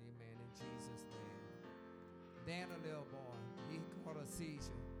 Amen. In Jesus' name. Dan, a little boy, he caught a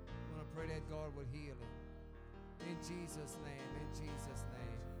seizure. I want to pray that God would heal him. In Jesus' name, in Jesus'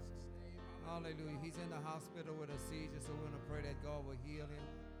 name. Hallelujah. He's in the hospital with a seizure, so we're going to pray that God will heal him.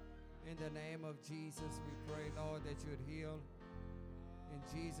 In the name of Jesus, we pray, Lord, that you would heal. In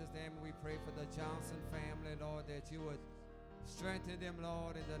Jesus' name, we pray for the Johnson family, Lord, that you would strengthen them,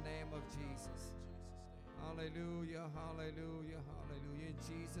 Lord, in the name of Jesus. Hallelujah, hallelujah, hallelujah. In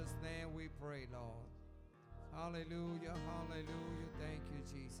Jesus' name we pray, Lord. Hallelujah, hallelujah. Thank you,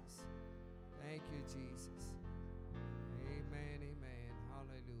 Jesus. Thank you, Jesus. Amen, amen.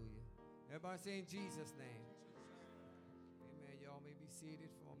 Hallelujah. Everybody say in Jesus' name. Amen. Y'all may be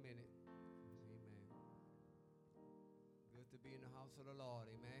seated for a minute. Amen. Good to be in the house of the Lord.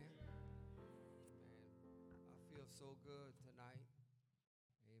 Amen. Amen. I feel so good tonight.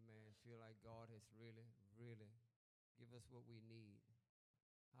 Amen. Feel like God has really, really give us what we need.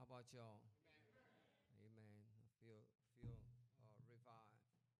 How about y'all? Amen. I feel revived.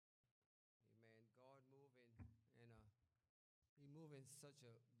 Amen. God moving He move in such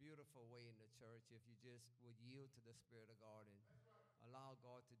a beautiful way in the church if you just would yield to the Spirit of God and allow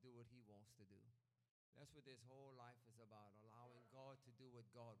God to do what He wants to do. That's what this whole life is about, allowing God to do what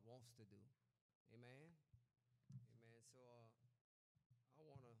God wants to do. Amen. Amen. So I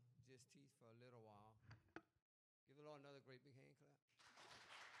want to just teach for a little while. Give the Lord another great big hand clap.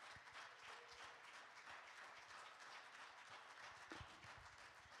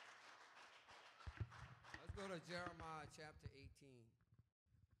 Let's go to Jeremiah chapter 18.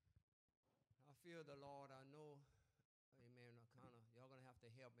 I feel the Lord. I know, amen, y'all going to have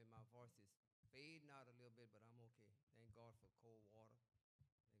to help me. My voice is fading out a little bit, but I'm okay. Thank God for cold water.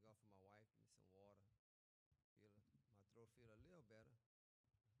 Thank God for my wife. Give me some water. My throat feel a little better.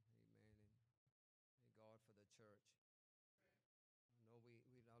 Amen. And thank God for the church. I know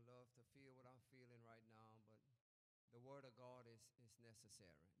I love to feel what I'm feeling right now, but the Word of God is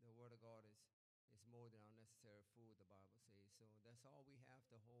necessary. The Word of God is more than our necessary food, the Bible says. So that's all we have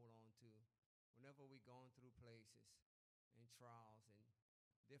to hold on to. Whenever we're going through places and trials and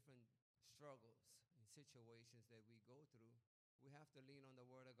different struggles and situations that we go through, we have to lean on the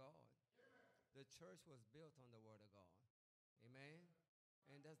Word of God. The church was built on the Word of God. Amen.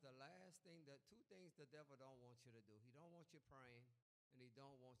 And that's the last thing, the two things the devil don't want you to do. He don't want you praying, and he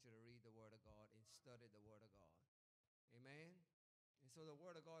don't want you to read the Word of God and study the Word of God. Amen. And so the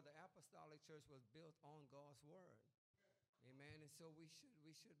Word of God, the apostolic church was built on God's Word. Amen. And so we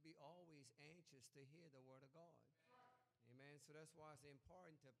should be always anxious to hear the Word of God. Amen. So that's why it's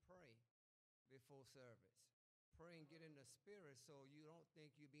important to pray before service. Pray and get in the Spirit so you don't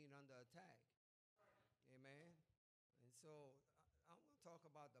think you're being under attack. Amen. And so I'm going to talk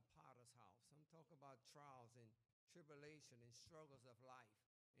about the potter's house. I'm talking about trials and tribulation and struggles of life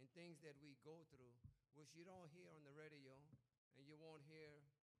and things that we go through, which you don't hear on the radio and you won't hear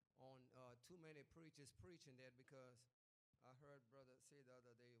on too many preachers preaching that, because I heard brother say the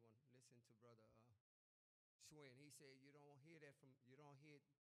other day when listening to brother Schwinn, he said you don't hear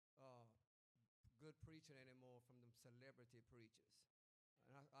good preaching anymore from them celebrity preachers.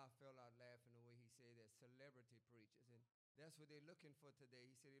 And I fell out laughing the way he said that, celebrity preachers. And that's what they're looking for today.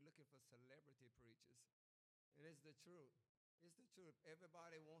 He said they're looking for celebrity preachers. And it's the truth. It's the truth.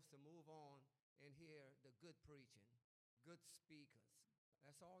 Everybody wants to move on and hear the good preaching, good speakers.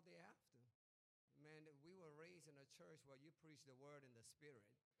 That's all they after. Man, we were raised in a church where you preach the word in the Spirit.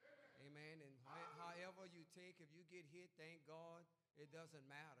 Amen. And however you take, if you get hit, thank God, it doesn't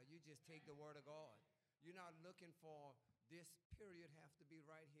matter. You just take the Word of God. You're not looking for this period have to be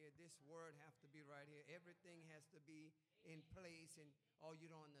right here. This word have to be right here. Everything has to be in place, and you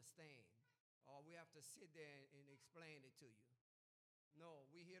don't understand. Or we have to sit there and explain it to you. No,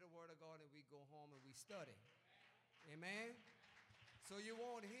 we hear the Word of God and we go home and we study. Amen. So you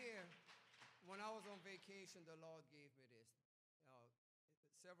won't hear. When I was on vacation, the Lord gave me this.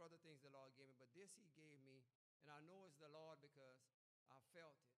 Several other things the Lord gave me, but this He gave me, and I know it's the Lord because I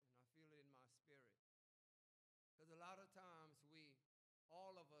felt it, and I feel it in my spirit. Because a lot of times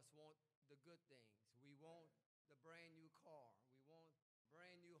all of us want the good things. We want the brand new car. We want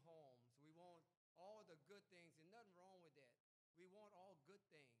brand new homes. We want all the good things, and nothing wrong with that. We want all good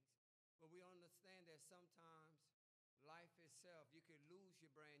things, but we understand that sometimes life itself, you could lose your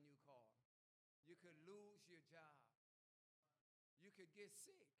brand new car. You could lose your job. You could get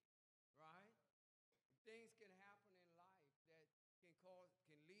sick, right? Things can happen in life that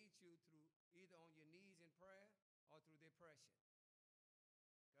can lead you through either on your knees in prayer or through depression.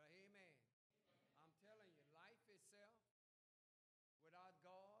 Amen. I'm telling you, life itself without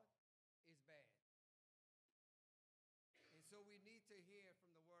God is bad. And so we need to hear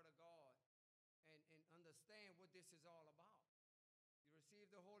from the Word of God and understand what this is all about. You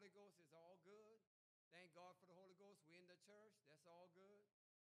receive the Holy Ghost, it's all good. Thank God for the Holy Ghost. We're in the church, that's all good.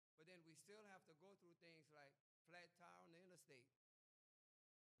 But then we still have to go through things like flat tire on the interstate.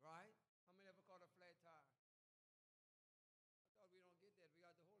 Right? How many ever caught a flat tire? I thought we don't get that. We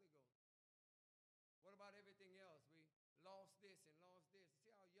got the Holy Ghost. What about everything else? We lost this and lost this.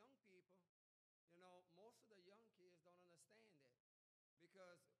 See, our young people, most of the young kids don't understand that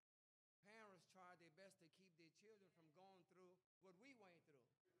because parents tried their best to keep their children from going through what we went through.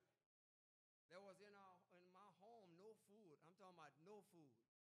 There was in my home no food. I'm talking about no food,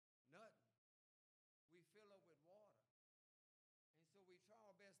 nothing. We fill up with water. And so we try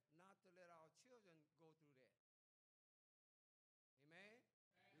our best not to let our children go through that. Amen?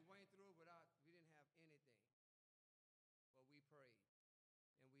 We went through it we didn't have anything. But we prayed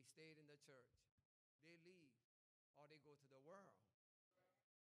and we stayed in the church. They leave or they go to the world.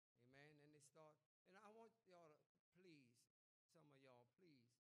 Amen? And they start, and I want y'all to please, some of y'all, please,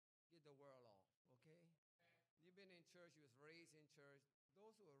 get the world off, okay? You've been in church, you was raised in church.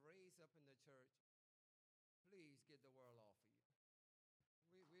 Those who are raised up in the church, please get the world off of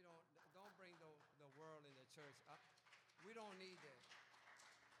you. We don't bring the world in the church. We don't need that.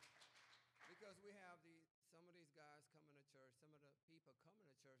 Because we have some of these guys coming to church, some of the people coming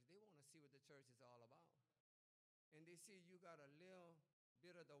to church, they want to see what the church is all about. And they see you got a little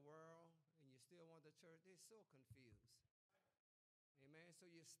bit of the world and you still want the church, they're so confused. Amen. So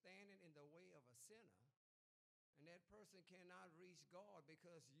you're standing in the way of a sinner, and that person cannot reach God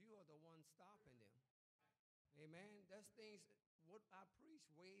because you are the one stopping them. Amen. That's things, what I preached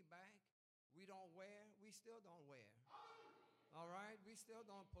way back, we don't wear, we still don't wear. All right? We still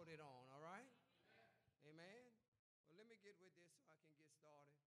don't put it on, all right? Amen. Well, let me get with this so I can get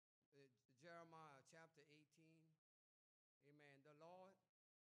started. Jeremiah chapter 18. Amen. The Lord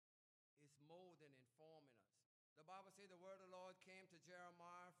is molding and forming us. The Bible says the word of the Lord came to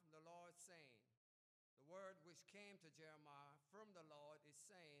Jeremiah from the Lord saying, the word which came to Jeremiah from the Lord is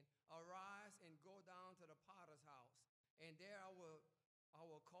saying, arise and go down to the potter's house, and there I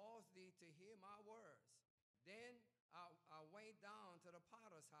will cause thee to hear my words. Then I went down to the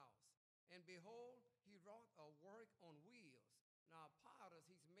potter's house, and behold, he wrought a work on wheels. Now, potters,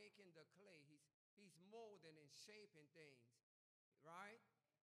 he's making the clay. He's molding and shaping things, right?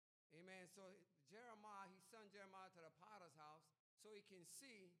 Amen. So Jeremiah, he sent Jeremiah to the potter's house so he can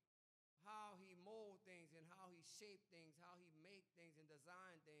see how he mold things and how he shape things, how he make things and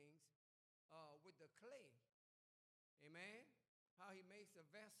design things with the clay. Amen. How he makes a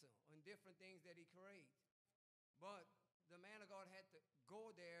vessel and different things that he creates. But the man of God had to go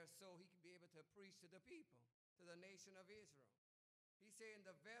there so he could be able to preach to the people, to the nation of Israel. He said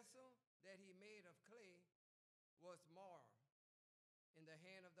the vessel that he made of clay was marred in the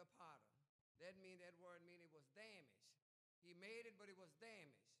hand of the potter. That word means it was damaged. He made it, but it was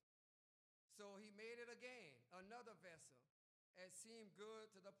damaged. So he made it again, another vessel, as seemed good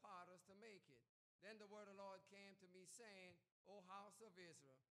to the potters to make it. Then the word of the Lord came to me saying, O house of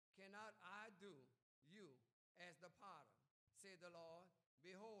Israel, cannot I do you as the potter, said the Lord?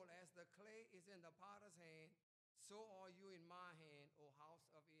 Behold, as the clay is in the potter's hand, so are you in my hand, O house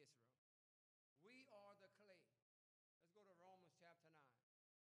of Israel. We are the clay. Let's go to Romans chapter 9.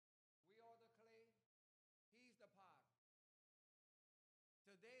 We are the clay. He's the potter.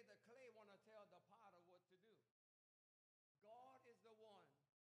 Today, the clay want to tell the potter what to do. God is the one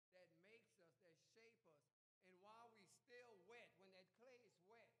that makes us, that shape us. And while we still wet, when that clay is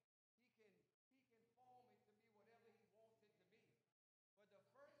wet, he can form it to be whatever he wants it to be. But the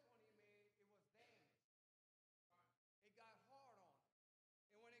first one he made, it was damaged. It got hard on it.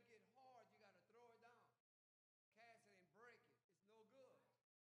 And when it get hard, you got to throw it down, cast it and break it. It's no good.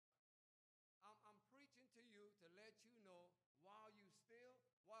 I'm preaching to you to let you know while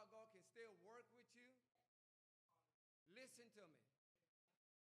God can still work with you, listen to me.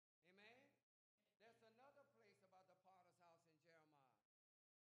 Amen. There's another place about the potter's house in Jeremiah.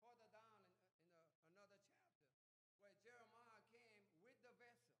 Further down in another chapter, where Jeremiah came with the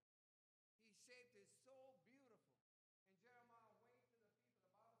vessel. He shaped it so beautiful. And Jeremiah went to the people.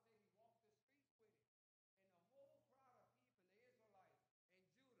 The Bible says he walked the streets with it. And the whole crowd of people, the Israelites and Judah,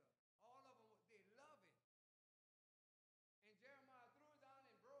 all of them, they love it. And Jeremiah threw it down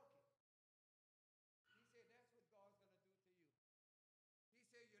and broke it. He said, that's what God's going to do to you. He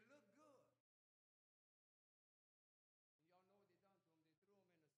said, you look good. And y'all know what they done to him.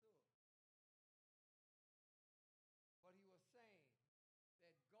 They threw him in the sewer. But he was saying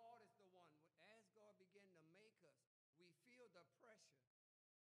that God is the one, as God began to make us, we feel the pressure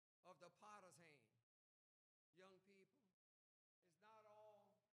of the potter's hand. Young people, it's not all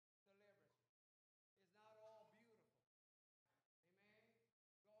celebrity. It's not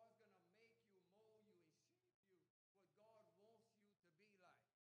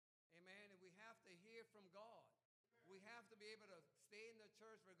be able to stay in the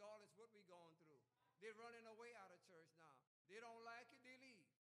church regardless what we're going through. They're running away out of church now. They don't like it, they leave.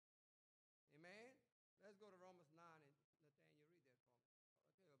 Amen? Let's go to Romans 9 and Nathaniel,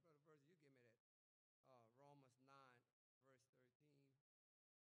 read that for me. I'll tell you, Brother Verse, you give me that. Romans 9, verse 13.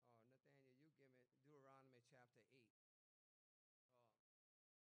 Nathaniel, you give me Deuteronomy chapter 8.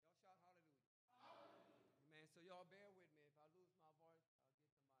 Y'all shout hallelujah. Hallelujah. Amen. So y'all bear with me. If I lose my voice, I'll get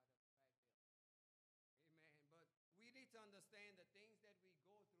somebody back there. Amen. But we need to understand the things that we go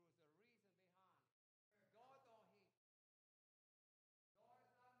through is the reason behind it. God don't hate you. God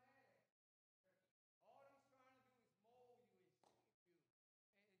is not mad at you. All he's trying to do is mold you and shape you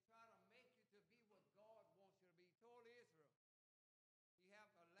and try to make you to be what God wants you to be. He told Israel, you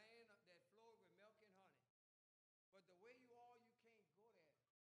have a land that flowed with milk and honey. But the way you are, you can't go there.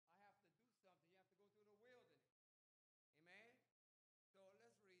 I have to do something. You have to go through the wilderness. Amen? So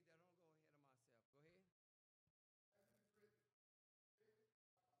let's read that. I don't go ahead of myself. Go ahead.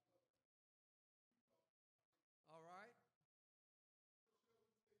 All right.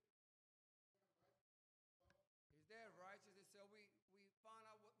 Is that righteousness? So we find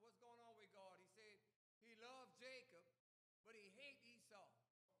out what's going on with God. He said he loved Jacob, but he hated Esau.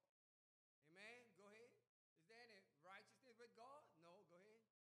 Amen? Go ahead. Is there any righteousness with God? No, go ahead.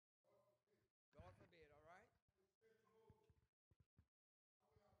 God forbid, all right?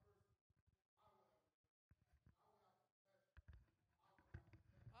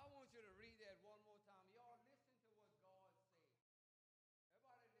 I want you to read that one more time. Y'all listen to what God said.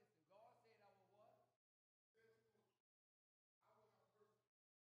 Everybody listen. God said, I will what?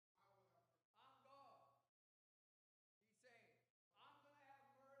 I'm God. He said, I'm going to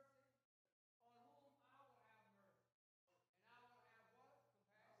have mercy on whom I will have mercy. And I will have what?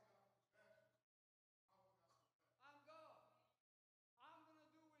 Compassion. I'm God. I'm going to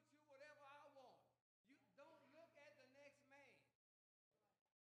do with you whatever I want. You don't look at the next man.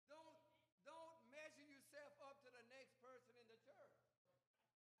 Don't measure yourself up to the next person in the church.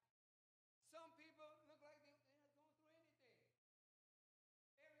 Some people look like they're not going through anything.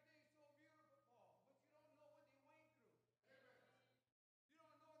 Everything's so beautiful, Paul, but you don't know what they went through. You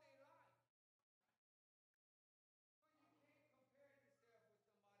don't know their life. So you can't compare yourself with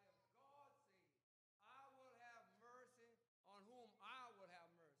somebody else. God said, I will have mercy on whom I will have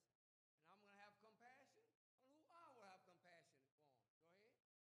mercy. And I'm going to have compassion on who I will have compassion for.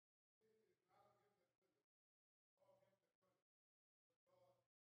 Go ahead.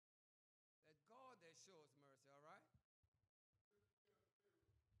 That God that shows mercy, all right?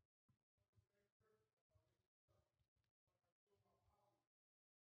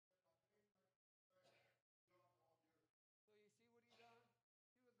 So you see what he done?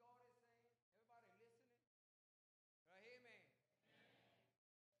 See what God is saying? Everybody listening? Right here, man.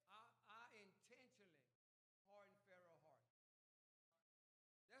 I intentionally hardened Pharaoh's heart.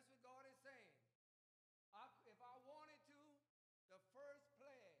 That's what God is saying. If I wanted to, the first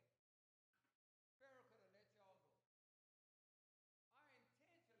plague, Pharaoh could have let y'all go. I'm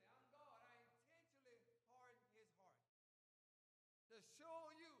God, I intentionally hardened his heart to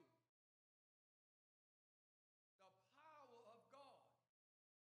show you the power of God.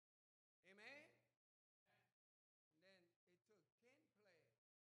 Amen? And then it took 10 plagues,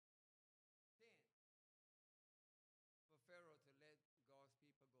 10, for Pharaoh to let God's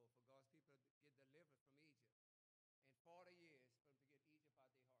people go, for God's people to get delivered from Egypt, and 40 years for them to get Egypt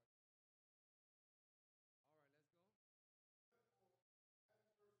out their heart.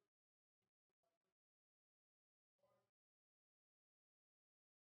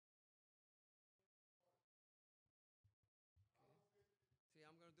 All right, let's go. Okay. See,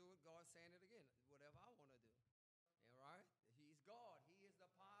 I'm going to do it. God's saying it again. Whatever I want to do. All right? He's God. He is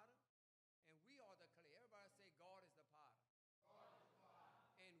the potter, and we are the clay. Everybody say, God is the potter. God is the potter.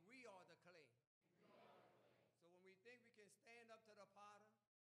 And we are the clay. So when we think we can stand up to the potter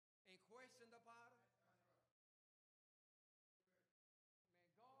and question the potter, man,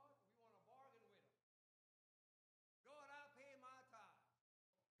 God, we want to bargain with him. God, I pay my tithe.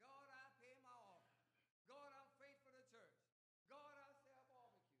 God, I pay my offering. God, I'm faithful to church. God, I sell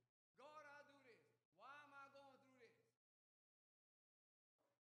barbecue. God, I do this. Why am I going through this?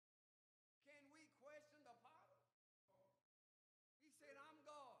 Can we question the potter? He said, I'm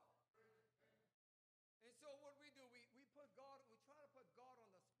God. And so what we do, we put God, we try to put God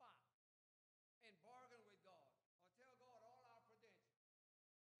on the spot and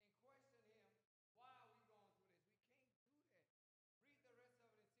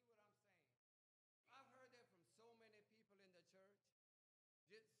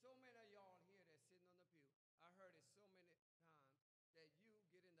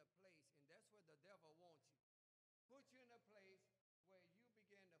put you in a place where you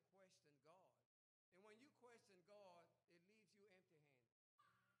begin to question God. And when you question God, it leaves you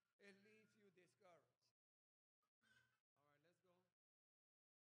empty-handed. It leaves you discouraged. All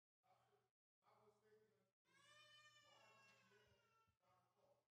right, let's go. I was thinking, why do we live God's thoughts?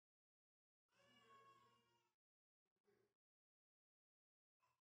 So who had resisted His will? I was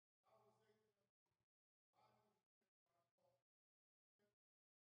thinking, why do we live God's thoughts?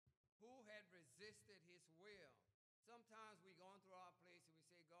 Who had resisted his will? Sometimes we going through our place and we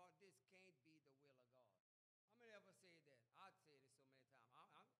say, God, this can't be the will of God. How many ever say that? I'd say it so many times. I'm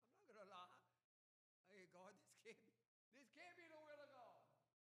not going to lie. Hey, God, this can't be the will of God.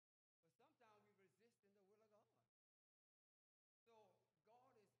 But sometimes we resist in the will of God. So God is, you have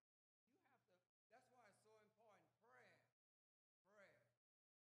to, that's why it's so important. Prayer. On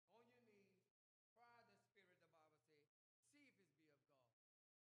your knees, try the Spirit, the Bible says. See if it's be of God.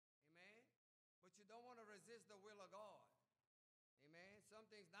 Amen? But you don't want to resist the will of God. Amen? Some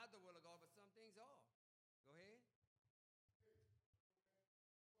things not the will of God, but some things are. Go ahead.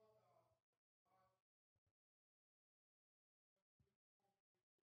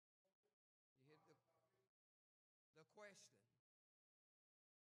 You hit the question.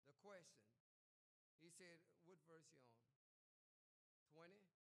 The question. He said, what verse you on? 20?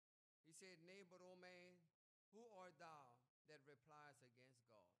 He said, nay, but O man, who art thou that replies against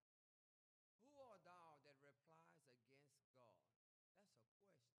God? Who art thou that replies against God? That's a question.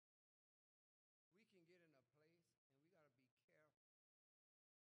 We can get in a place and we got to be careful.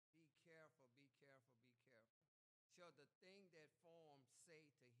 Be careful, be careful, be careful. Shall the thing that formed say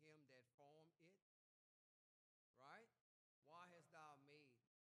to him that formed it? Right? Why hast thou made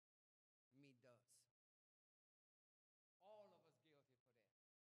me thus? All of us guilty for that.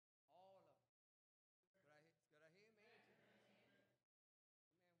 All of us. Could I hear man? Amen. We all guilty of it. We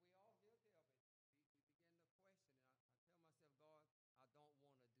begin to question it. I tell myself, God,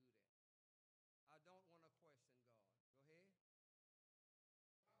 I don't want to do that. I don't want to question God. Go ahead.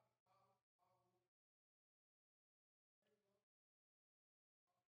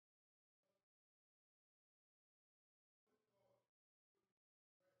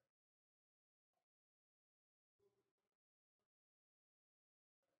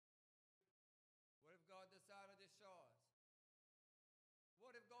 What if God decided to show us?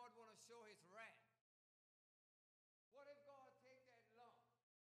 What if God want to show his wrath? What if God take that lump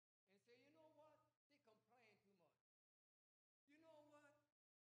and say, you know what? They complain too much. You know what?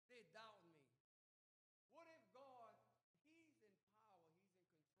 They doubt me. What if God, he's in power,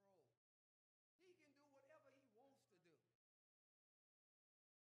 he's in control. He can do whatever he wants to do.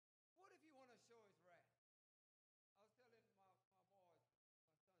 What if he want to show his wrath? I was telling my boys, my son this weekend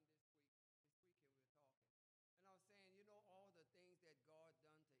we were talking. And I was saying, you know, all the things that God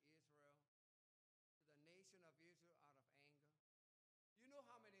done to Israel, to the nation of Israel out of anger. You know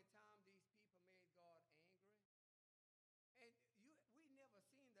how many times these people made God angry? And we never seen the anger of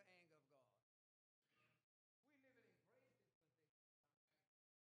God. We living in grace dispensation. Those people.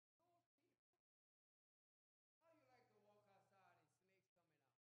 How you like to walk outside and snakes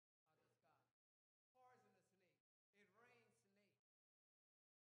coming out of the sky? Poisonous snake. It rains snakes.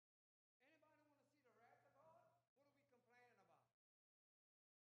 Anybody want to see the wrath of God? What are we complaining about?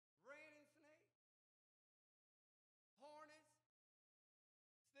 Raining snakes? Hornets?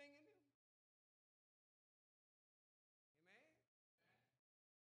 Stinging them? Amen?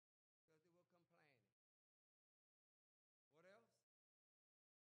 Because they were complaining. What else?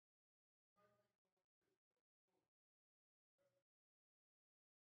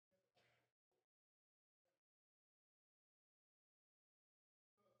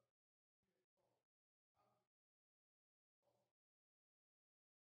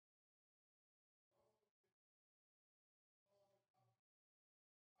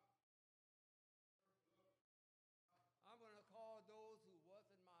 I'm going to call those who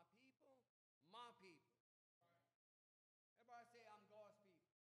wasn't my people, my people. Everybody say, I'm God's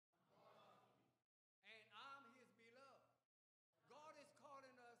people. And I'm his beloved. God is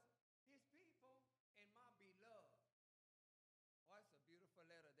calling us his people and my beloved. Oh, that's a beautiful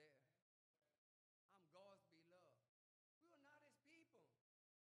letter there. I'm God's beloved. We were not his people.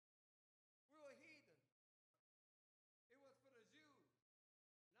 We were heathen. It was for the Jews.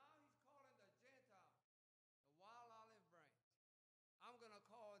 Now he's calling the Gentiles, the wild olive branch. I'm going to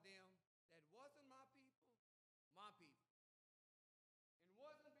call them that wasn't my people, my people. And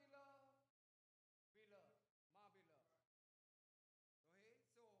wasn't beloved, beloved, my beloved. Go ahead. So I'm saying that to all the trials and every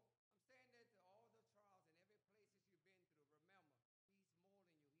places you've been through, remember, he's molding you, he's shaping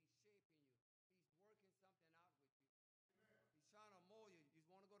you, he's working something out with you. He's trying to mold you. You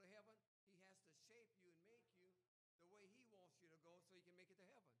want to go to heaven? He has to shape you and make you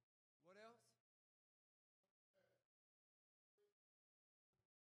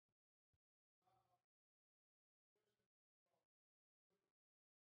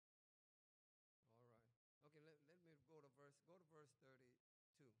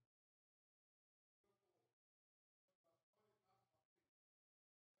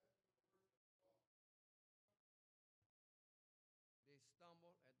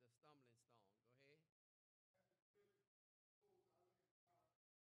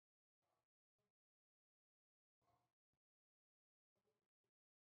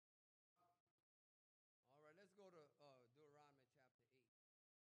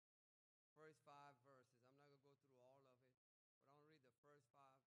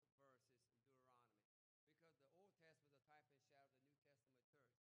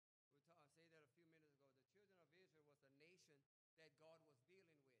that God was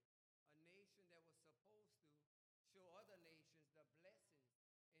dealing with. A nation that was supposed to show other nations the blessings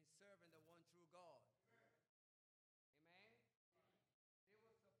in serving the one true God. Amen?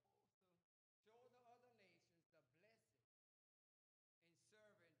 They were supposed to show the other nations the blessing in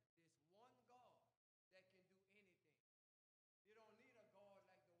serving this one God that can do anything. You don't need a God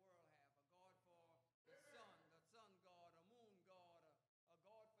like the world have, a God for the sun God, a moon God, a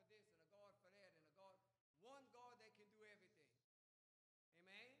God for this and a God for that, and a God, one God that can do everything.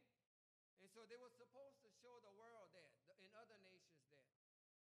 Amen? And so they were supposed to show the world that, in other nations that.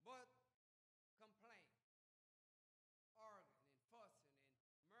 But complain, arguing and fussing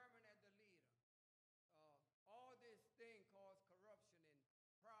and murmuring at the leader. All this thing caused corruption and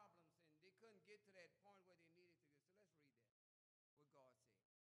problems, and they couldn't get to that point where they needed to get. So let's read that, what God said. All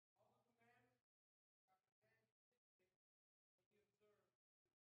the commandments are commanded when you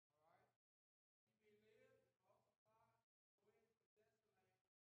observe. All right? You may live and multiply, go in and possess the land.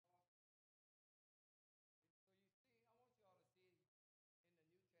 So you see, I want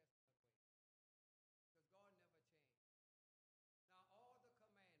you all to see it in the New Testament way, because God never changed. Now all the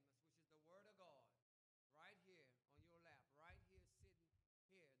commandments, which is the word of God, right here on your lap, right here sitting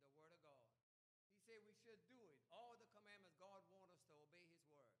here, the word of God. He said we should do it. All the commandments, God wants us to obey his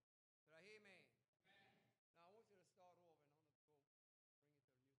word. Should I hear amen? Amen. Now I want you to start over and I'm going to go bring it to the New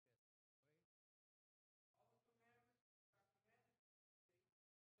Testament. Okay? All the commandments are commanded so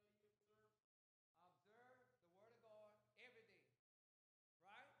you observe. Observe the word of God every day.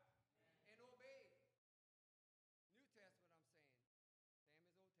 Right? And obey. New Testament, I'm saying. Same as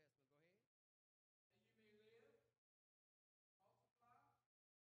Old Testament. Go ahead. And you may live, multiply,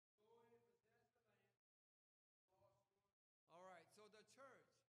 go in and possess the land. All right, so the church,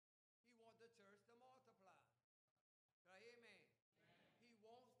 he wants the church to multiply. Should I hear amen? He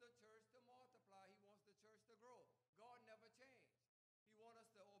wants the church to multiply. He wants the church to grow. God never changed. He wants us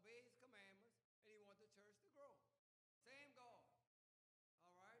to obey his commandments, and he wants the church to grow. Same God.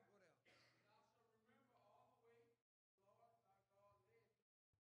 All right, what else? Thou shalt remember all the way the Lord thy God led thee 40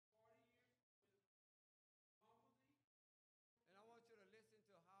 years with humble thee. And I want you to listen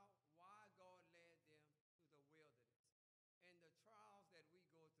to why God led them to the wilderness and the trials that we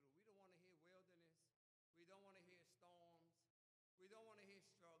go through. We don't want to hear wilderness. We don't want to hear storms. We don't want to hear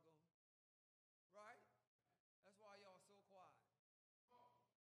struggle. Right? That's why y'all so quiet.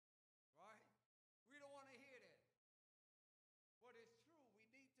 Right? We don't want to hear that. But it's true. We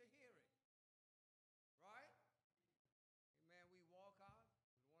need to hear it. Right? Amen. We walk out. We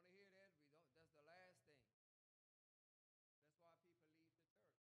want to hear that. We don't. That's the last thing. That's why people leave the church.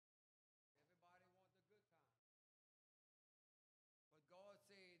 Everybody wants a good time. But God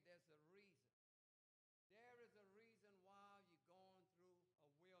said there's a reason. There is a reason why you're going through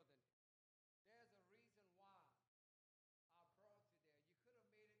a wilderness. There's a reason why I brought you there. You could have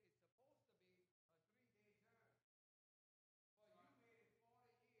made it, it's supposed to be a 3-day journey. But you made it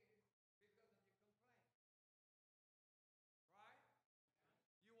 40 years because of your complaint. Right?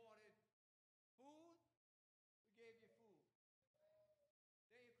 You wanted food? We gave you food.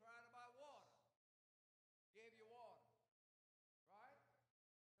 Then you cried about water. Gave you water. Right?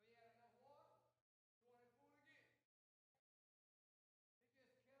 So you had enough water. You wanted food again. They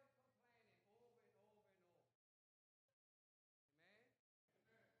just kept complaining over and over and over. Amen?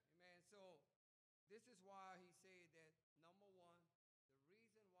 Amen. So this is why he said that, number one, the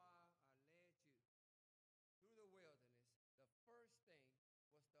reason why I led you through the wilderness, the first thing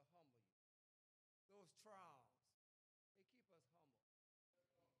was to humble you. Those trials, they keep us humble.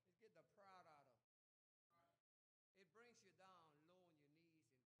 They get the pride out of us. It brings you down low on your knees and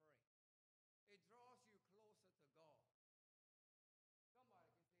pray. It draws you closer to God.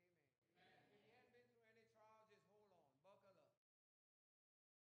 Somebody can say amen. If you haven't been through any trial, just hold on. Buckle up.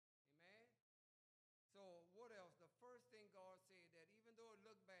 Amen? So what else? The first thing God said, that even though it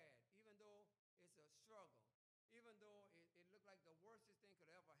looked bad, even though it's a struggle, even though it looked like the worstest thing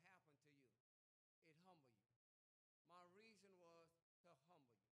could ever happen to you, it humbled you. My reason was to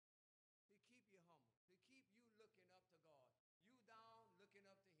humble you, to keep you humble, to keep you looking up to God. You down, looking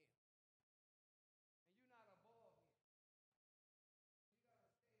up to him. And you're not above him. You got to stay low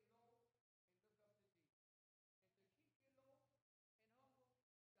and look up to Jesus. And to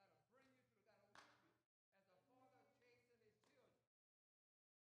keep you low and humble, got to bring you through, got to whip you. As a father chasing his children.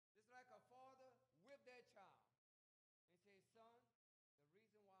 Just like a father whip that child and say, son, the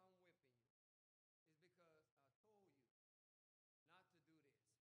reason why I'm whipping you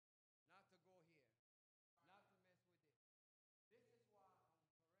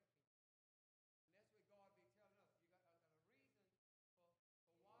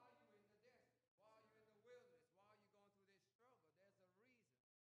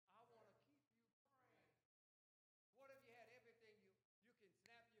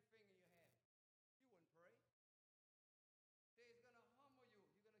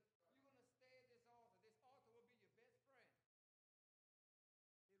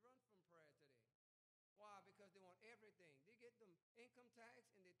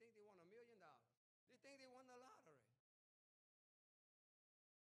think they won the lottery.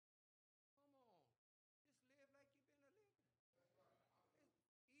 Come on. Just live like you've been a living.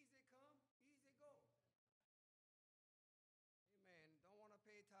 It's easy come, easy go. Amen. Don't want to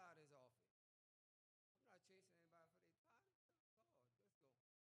pay tithes off it. I'm not chasing anybody for their tithes. God, let's go.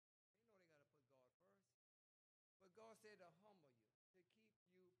 They know they got to put God first. But God said to humble you, to keep you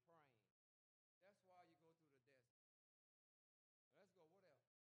praying. That's why you go through the desert. Let's go.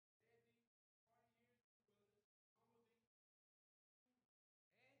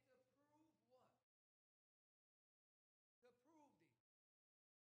 What else? And to prove what?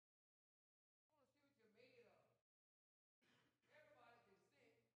 To prove thee. I want to see what you're made of. Everybody can sing.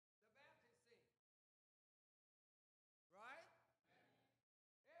 The Baptists sing. Right?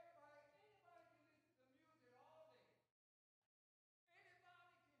 Anybody can listen to music all day.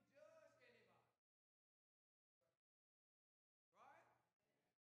 Anybody can judge anybody. Right?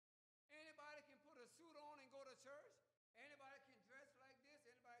 Anybody can put a suit on and go to church. Anybody can dress like this.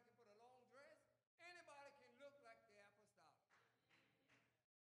 Anybody can put a long dress. Anybody can look like the apostolic. Oh,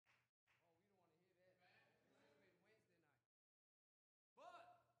 we don't want to hear that. This has been Wednesday night.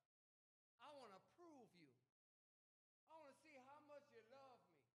 But I want to prove you. I want to see how much you love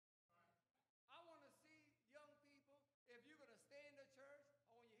me. I want to see young people, if you're going to stay in the church,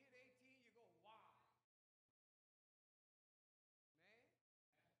 or when you hit 18, you go, wow. Man,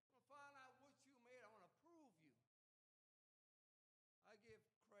 I want to find out what you made. I want to prove you. I give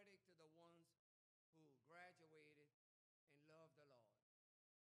credit to the ones who graduated and love the Lord.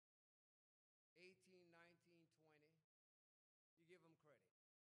 18, 19, 20. You give them credit.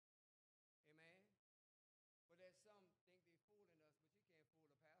 Amen. But there's some think they're fooling us, but you can't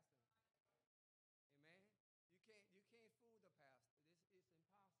fool the pastor. Amen. You can't fool the pastor. This is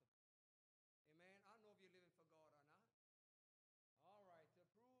impossible. Amen. I don't know if you're living for God or not. All right. To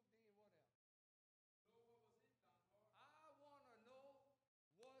prove thee and what else? I want to know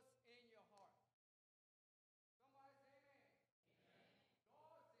what's in your heart. Somebody say amen.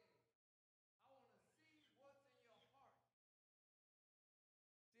 God said, I want to see what's in your heart.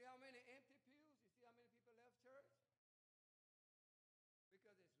 See how many empty pews? You see how many people left church?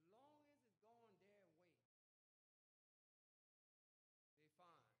 Because as long as it's going their way, they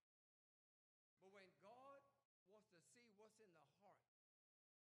fine. But when God wants to see what's in the heart,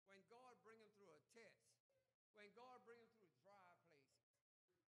 when God bring them through a test, when God bring them through dry places,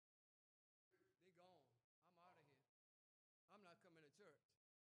 they gone. I'm out of here. I'm not coming to church.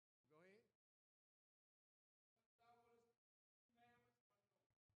 Go ahead.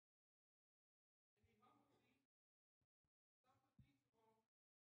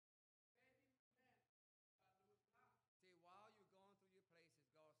 See, while you're going through your places,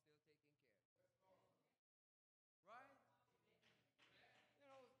 God's still taking care of you. Right? You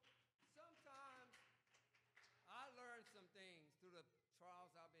know, sometimes I learned some things through the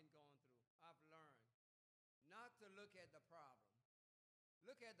trials I've been going through. I've learned not to look at the problem.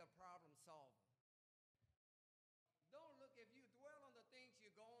 Look at the problem solver. Don't look, if you dwell on the things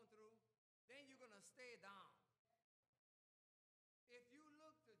you're going through, then you're going to stay down. If you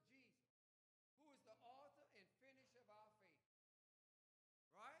look to Jesus, who is the author and finisher of our faith,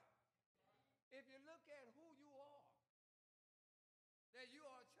 right? If you look at who you are, that you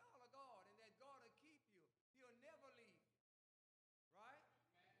are a child of God and that God will keep you, He'll never leave you, right?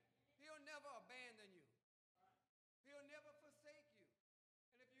 He'll never abandon you. He'll never forsake you.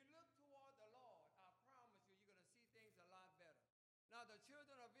 And if you look toward the Lord, I promise you, you're going to see things a lot better. Now, the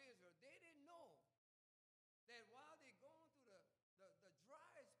children of Israel, they didn't know that while they're going through the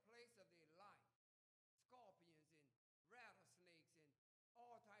driest place of their life, scorpions and rattlesnakes and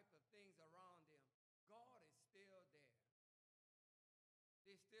all type of things around them, God is still there.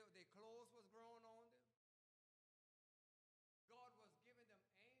 Their clothes was growing on them. God was giving them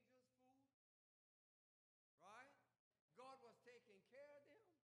angels food, right? God was taking care of them.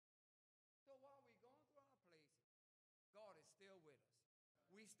 So while we're going through our places, God is still with us.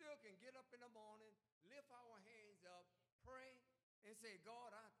 We still can get up in the morning, lift our hands up, pray, and say,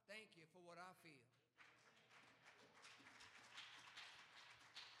 God, I thank you for what I feel.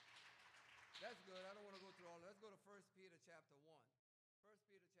 That's good. I don't want to go through all that. Let's go to 1 Peter chapter 1. 1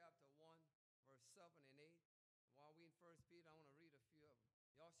 Peter chapter 1, verse 7 and 8. While we in 1 Peter, I want to read a few of them.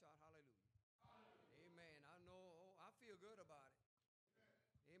 Y'all shout hallelujah. Hallelujah. Amen. I know, I feel good about it.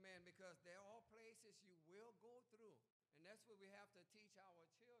 Amen. Because there are places you will go through. And that's what we have to teach our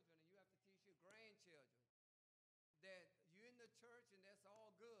children, and you have to teach your grandchildren. That you're in the church and that's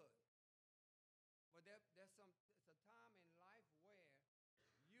all good. But there's a time in life where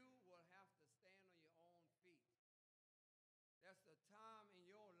you will have to stand on your own feet. That's the time in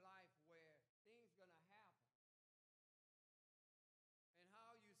your life where things are going to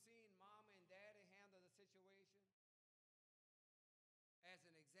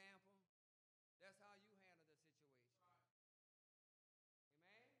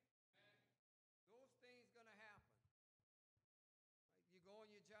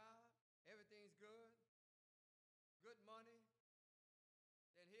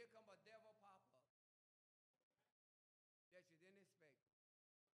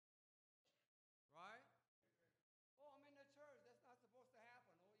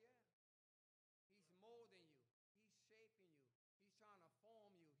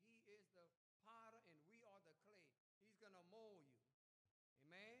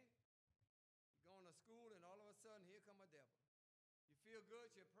sudden, here come a devil. You feel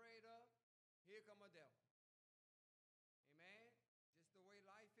good, you prayed up, here come a devil. Amen? Just the way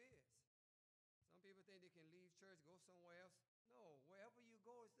life is. Some people think they can leave church, go somewhere else. No, wherever you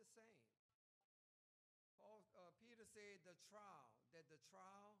go, it's the same. Peter said, that the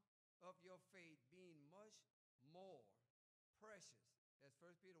trial of your faith being much more precious, that's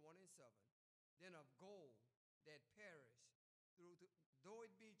 1 Peter 1 and 7, than of gold that perish, though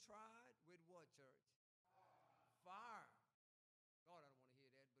it be tried with what, church? Fire. God, I don't want to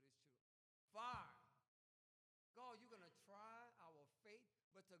hear that, but it's true. Fire. God, you're going to try our faith,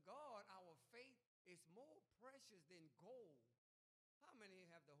 but to God, our faith is more precious than gold. How many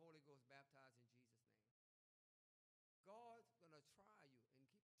have the Holy Ghost baptized in Jesus' name? God's going to try you and keep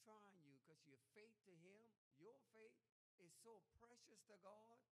trying you because your faith to him, your faith, is so precious to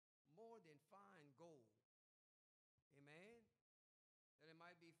God, more than fine gold. Amen? That it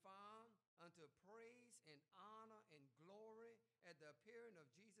might be found unto praise and honor and glory at the appearing of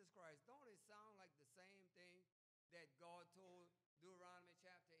Jesus Christ. Don't it sound like the same thing that God told Deuteronomy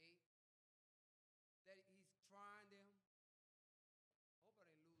chapter 8? That he's trying them? Hope I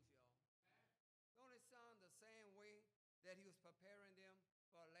didn't lose y'all. Don't it sound the same way that he was preparing them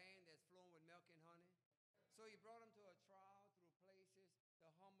for a land that's flowing with milk and honey? So he brought them to a trial through places to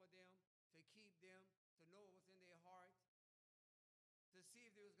humble them, to keep them, to know what was in their hearts, to see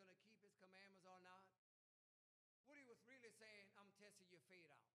if they was going to keep his commandments or not. What he was really saying, I'm testing your faith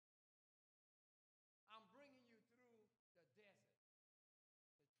out. I'm bringing you through the desert to try your faith.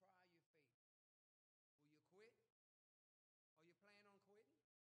 Will you quit? Are you planning on quitting?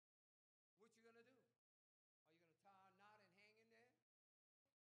 What you going to do? Are you going to tie a knot and hang in there?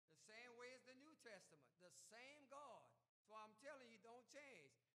 The same way as the New Testament, the same God. So I'm telling you, don't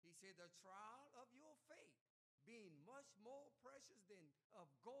change. He said, the trial of your faith, being much more precious than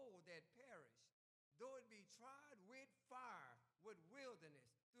of gold that perish, though it be tried with fire, with wilderness,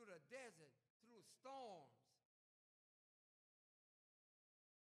 through the desert, through storms.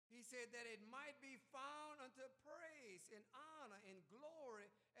 He said that it might be found unto praise and honor and glory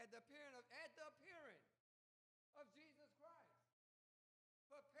at the appearing of Jesus Christ,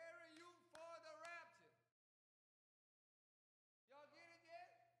 preparing you for the rapture. Y'all get it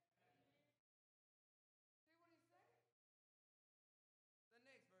yet? See what he's saying? The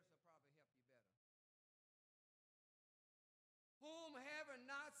next verse will probably help you better. Whom having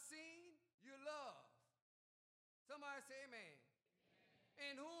not seen, you love. Somebody say amen.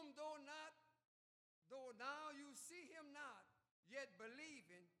 In whom though now you see him not, yet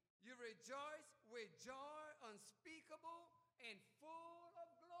believing, you rejoice with joy unspeakable and full of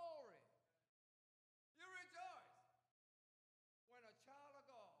glory. You rejoice when a child of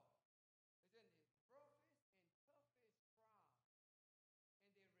God is in his roughest and toughest trial,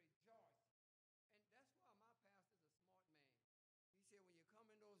 and they rejoice. And that's why my pastor's a smart man. He said, when you come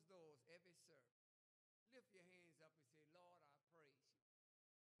in those doors every service, lift your hands up and say, Lord, I praise you.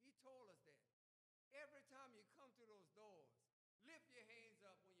 He told us that. Every time you come through those doors, lift your hands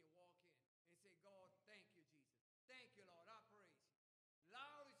up when you walk in and say, God, thank you, Jesus. Thank you, Lord. I praise you.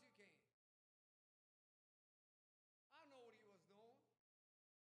 Loud as you can. I know what he was doing.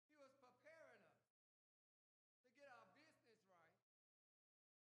 He was preparing us to get our business right.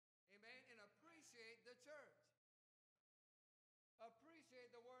 Amen. And appreciate the church.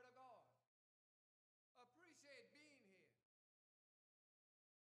 Appreciate the word of God. Appreciate being here.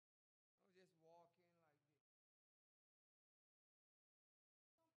 I was just walking like this.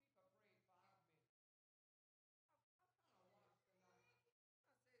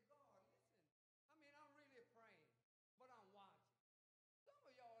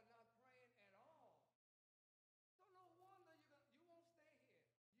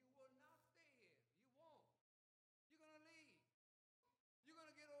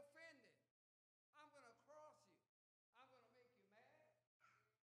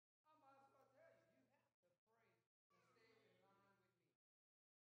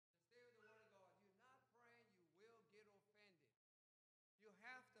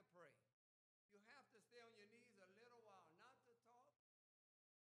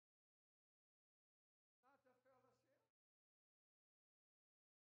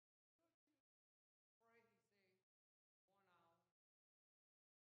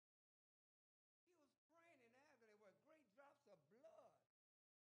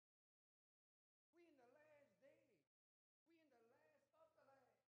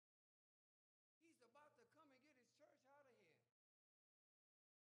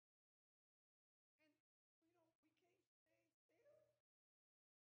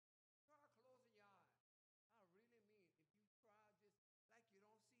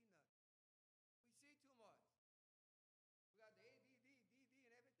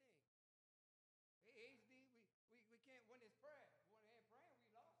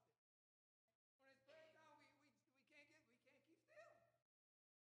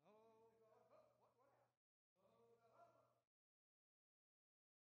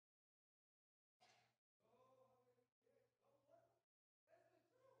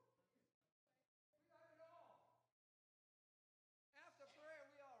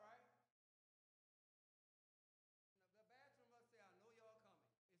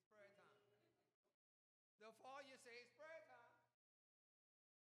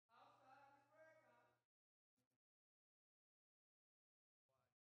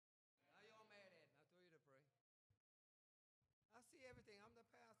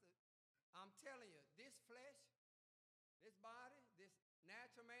 telling you, this flesh, this body, this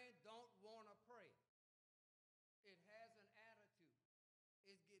natural man don't want to pray. It has an attitude.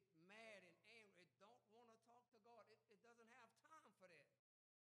 It gets mad and angry. It don't want to talk to God. It doesn't have time for that.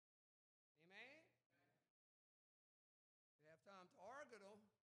 Amen? It have time to argue though.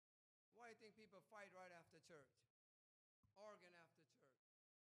 Why do you think people fight right after church? Arguing after church. All right,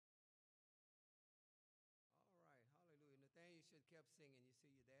 hallelujah. Nathaniel should have kept singing. You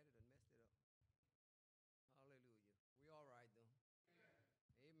see, your daddy done messed it up. Hallelujah. We all right though.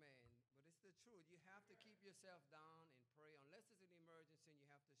 Amen. But it's the truth. You have to keep yourself down and pray. Unless it's an emergency and you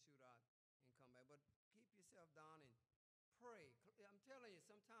have to shoot out and come back. But keep yourself down and pray. I'm telling you,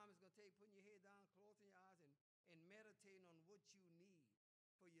 sometimes it's going to take putting your head down, closing your eyes, and meditating on what you need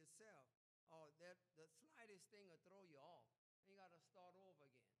for yourself. Or that the slightest thing will throw you off. And you got to start over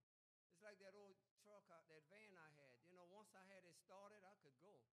again. It's like that old truck, that van I had. You know, once I had it started, I could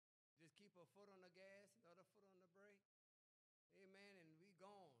go. Just keep a foot on the gas, the other foot on the brake. Amen, and we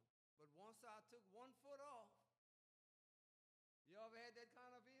gone. But once I took one foot off, you ever had that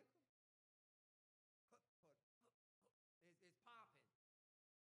kind of vehicle? It's popping.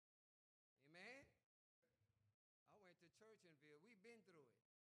 Amen? I went to Churchinville. We've been through it.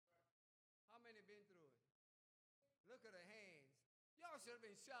 How many been through it? Look at the hands. Y'all should have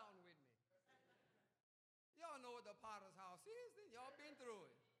been shouting with me. Y'all know what the potter's house is, then y'all been through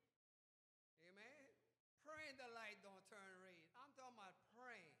it. Amen? Praying the light don't turn red. I'm talking about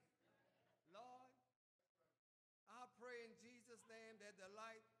praying. Lord, I pray in Jesus' name that the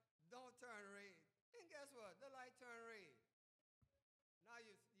light don't turn red. And guess what? The light turned red. Now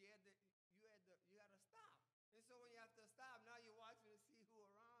you got to stop. And so when you have to stop, now you're watching to see who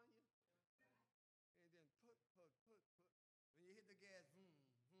around you. And then put. When you hit the gas, but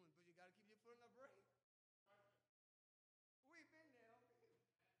you got to keep your foot on the brake. We've been there. Okay?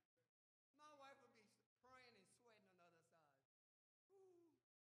 My wife would be praying and sweating on the other side. Ooh.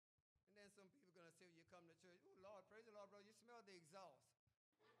 And then some people are going to say when you come to church, oh, Lord, praise the Lord, bro, you smell the exhaust.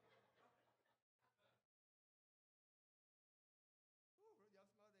 Oh, bro, y'all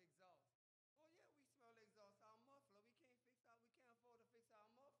smell the exhaust. Oh, yeah, we smell the exhaust. Our muffler, we can't afford to fix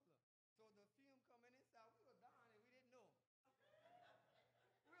our muffler. So the fume coming inside, we were dying and we didn't know.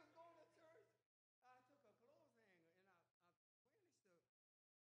 We was going to church. I took a clothes hanger and I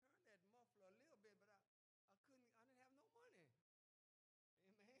managed to turn that muffler a little bit, but I didn't have no money.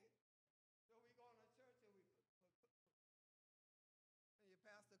 Amen. So we go to church and we and your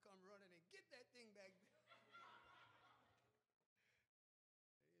pastor come running and get that thing back there.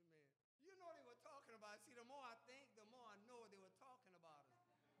 Amen. You know they were talking about it. See, the more I think, the more I know they were talking about it.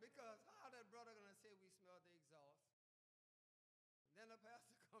 Because how that brother gonna say we smell the exhaust? And then the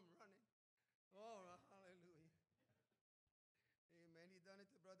pastor come running. Oh, hallelujah. Amen. He done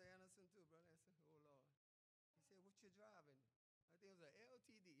it to Brother Anderson too. Brother Anderson, oh Lord. He said, what you driving? I think it was an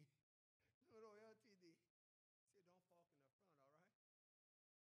LTD. Little LTD. He said, don't park in the front, all right?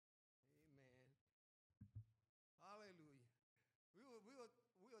 Amen. Hallelujah. We were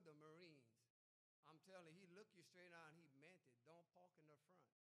the Marines. I'm telling you, he looked you straight out and he meant it. Don't park in the front.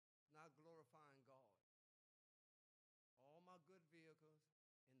 Not glorifying God. All my good vehicles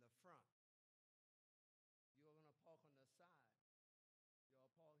in the front. You're going to park on the side.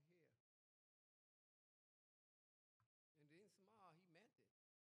 Y'all park here. And then smile, he meant it.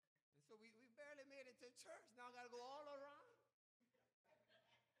 And so we barely made it to church. Now I got to go all around.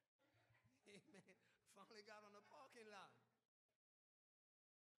 Amen. Finally got on the parking lot. Amen.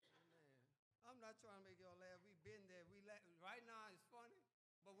 I'm not trying to make y'all laugh. We've been there. Right now it's funny,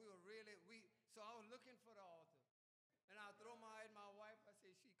 but so I was looking for the altar. And I throw my head, my wife, I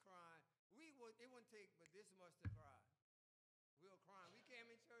say, she crying. It wouldn't take but this much to cry. We were crying. We came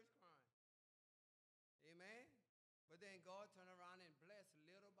in church crying. Amen? But then God turned around and blessed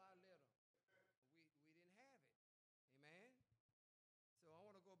little by little. We didn't have it. Amen? So I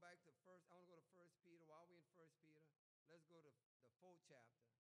want to go back to I want to go to 1 Peter. While we're in 1 Peter, let's go to the 4th chapter.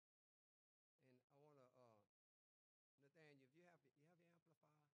 And I want to, Nathaniel, if you have your amplifier?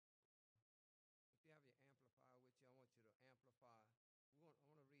 If you have your amplifier with you, I want you to amplify. I want to read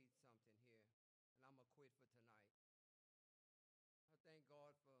something here, and I'm going to quit for tonight. I thank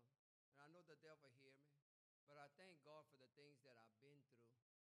God and I know the devil hear me, but I thank God for the things that I've been through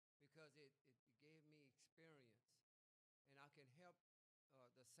because it gave me experience, and I can help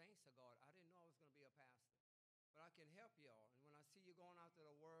the saints of God. I didn't know I was going to be a pastor, but I can help y'all. And when I see you going out to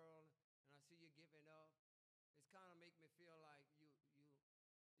the world, and I see you giving up, it's kind of make me feel like you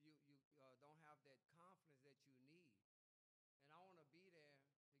don't have that confidence that you need. And I want to be there to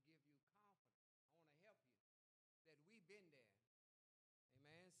give you confidence. I want to help you. That we've been there.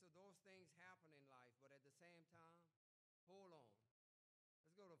 Amen. So those things happen in life, but at the same time, hold on.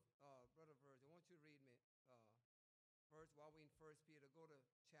 Let's go to Brother Virgil. I want you to read me first while we in 1 Peter. Go to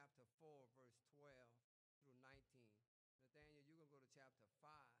chapter 4, verse 12 through 19. Nathaniel, you're going to go to chapter 5.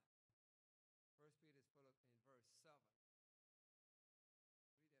 1 Peter is full of in verse 7.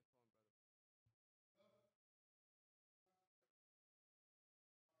 Read that for me, Brother.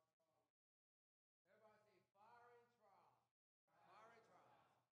 Everybody say fiery trial. Fiery trial.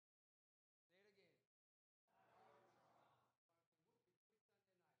 Say it again. Fiery trial.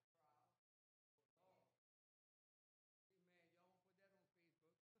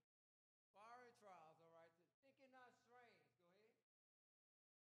 Fiery trials, all right. Think it not strange. Go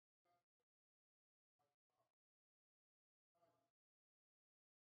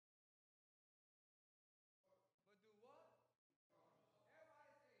ahead. But do what?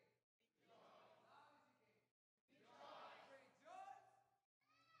 Everybody say it. Rejoice. Loud as you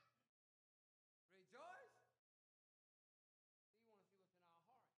can. Rejoice. Rejoice. You want to see what's in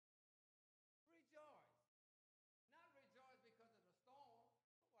our heart. Rejoice. Not rejoice because of the storm.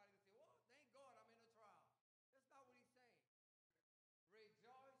 Nobody can say, well, thank God I'm in a trial. That's not what he's saying.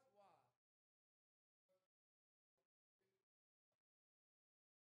 Rejoice, why?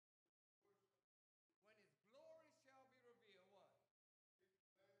 When his glory shall be revealed, what?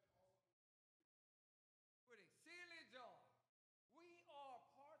 With exceeding joy. We are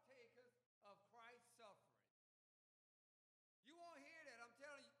partakers of Christ's suffering. You won't hear that. I'm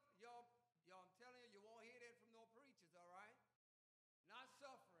telling y'all, I'm telling you, you won't hear that from no preachers, all right? Not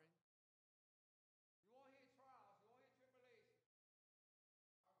suffering. You won't hear trials. You won't hear tribulation.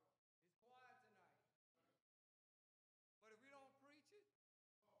 It's quiet tonight. But if we don't preach it,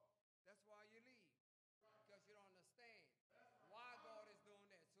 that's why you leave. Because you don't understand why God is doing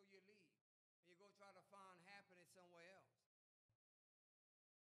that. So you leave. And you go try to find happiness somewhere else.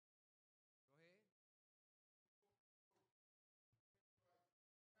 Go ahead.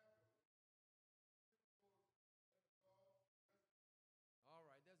 All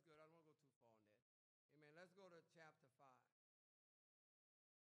right, that's good. I don't want to go too far on that. Amen. Let's go to chapter 5.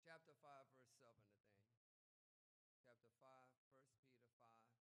 Chapter 5, verse 7, Nathaniel. Chapter 5, 1 Peter 5,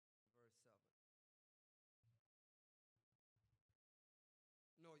 verse 7.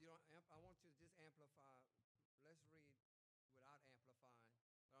 No, you don't. I want you to just amplify. Let's read without amplifying.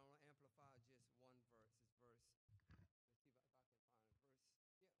 But I want to amplify just one verse. It's verse. Let's see if I can find a verse.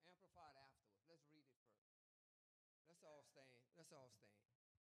 Yeah, amplify it afterwards. Let's read it first. Let's all stand. Let's all stand.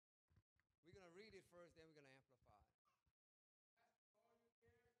 We're going to read it first, then we're going to amplify it.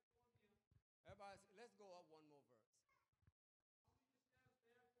 Everybody, let's go up one more verse.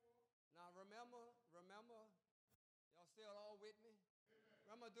 Now remember, y'all still all with me?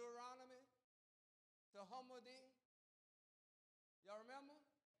 Remember Deuteronomy? To humble thee? Y'all remember?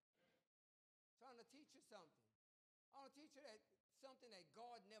 Trying to teach you something. I want to teach you that something that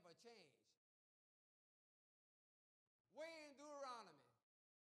God never changed. Way in Deuteronomy,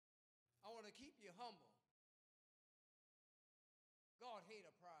 I want to keep you humble. God hate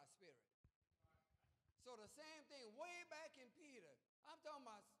a proud spirit. So the same thing way back in Peter. I'm talking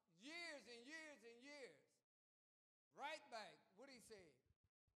about years and years and years. Right back, what did he say?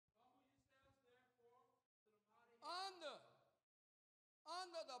 Humble yourselves, therefore, to the mighty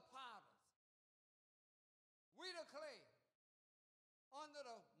Under the potters. We the clay. Under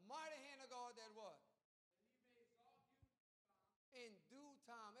the mighty hand of God that what? And he may exalt you In due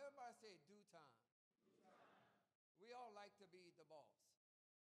time. Everybody say due time. We all like to be the boss.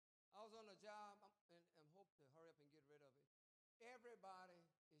 I was on a job and hope to hurry up and get rid of it. Everybody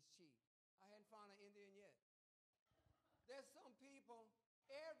is cheap. I hadn't found an Indian yet. There's some people,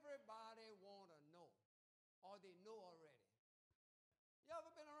 everybody want to know, or they know already. You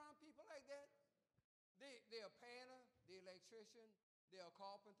ever been around people like that? They're a painter, they're an electrician, they're a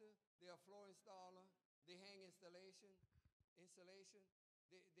carpenter, they're a floor installer, they hang installation.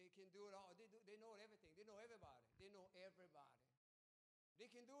 They can do it all. They know everything. They know everybody. They know everybody. They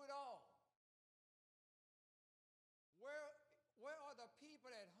can do it all. Where are the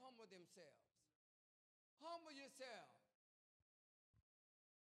people that humble themselves? Humble yourself.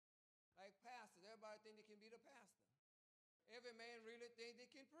 Like pastors, everybody think they can be the pastor. Every man really think they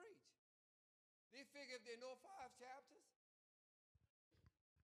can preach. They figure if they know 5 chapters.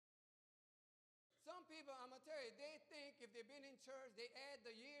 Some people, I'm going to tell you, they think if they've been in church, they add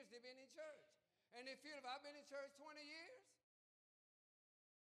the years they've been in church. And they feel if I've been in church 20 years,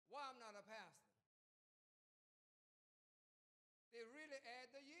 why I'm not a pastor? They really add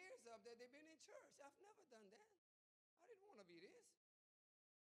the years up that they've been in church. I've never done that. I didn't want to be this.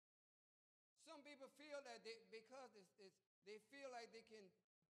 Some people feel that because they feel like they can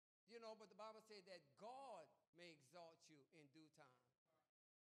but the Bible says that God may exalt you in due time.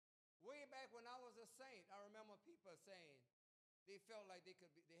 Way back when I was a saint, I remember people saying they felt like they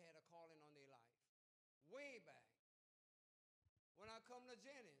had a calling on their life. Way back. When I come to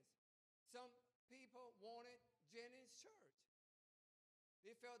Jennings, some people wanted Jennings Church.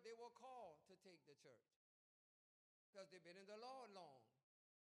 They felt they were called to take the church because they've been in the Lord long.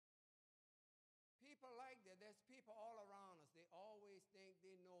 People like that. There's people all around us. They always think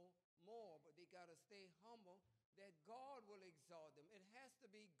they know more, but they got to stay humble that God will exalt them. It has to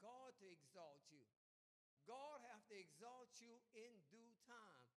be God to exalt you. God has to exalt you in due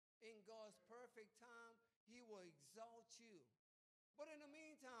time. In God's perfect time, he will exalt you. But in the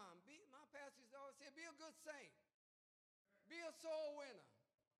meantime, my pastors always say, be a good saint. Be a soul winner.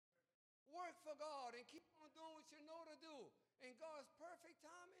 Work for God and keep on doing what you know to do. In God's perfect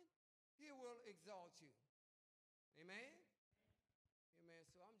timing, he will exalt you. Amen? Amen.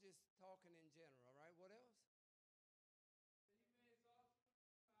 So I'm just talking in general, right? What else?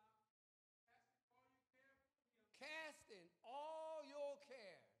 Casting all your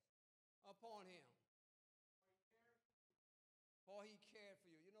cares upon him. For he cared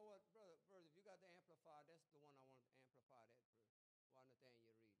for you. You know what, brother, if you got the Amplified, that's the one I want to amplify that for. While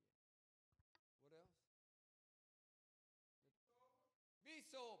Nathaniel reading it. What else? Be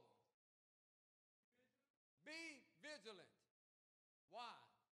sober. Be vigilant. Why?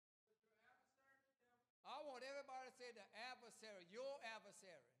 I want everybody to say the adversary, your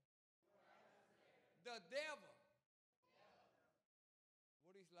adversary. The devil.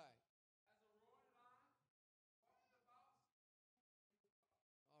 What he's like?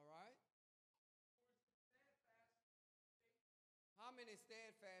 All right. How many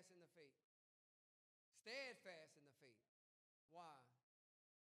steadfast in the faith? Steadfast in the faith. Why?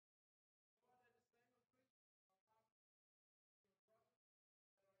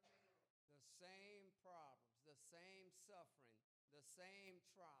 The same problems, the same suffering, the same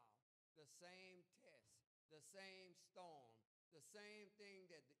trial, the same test, the same storm, the same thing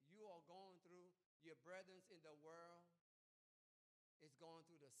that you are going through, your brethren in the world is going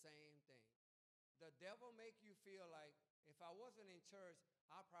through the same thing. The devil make you feel like, if I wasn't in church,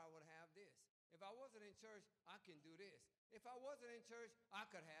 I probably would have this. If I wasn't in church, I can do this. If I wasn't in church, I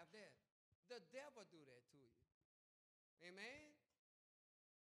could have that. The devil do that to you. Amen?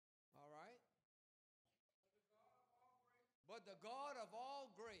 All right? But the God of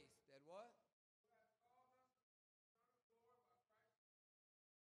all grace, that what?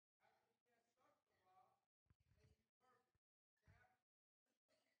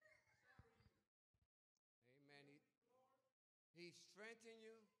 Amen. He strengthened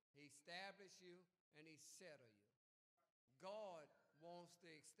you, he established you, and he settled you. God wants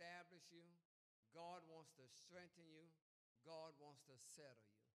to establish you. God wants to strengthen you. God wants to settle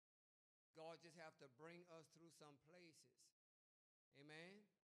you. God just have to bring us through some places. Amen.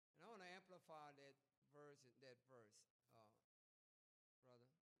 And I want to amplify that verse,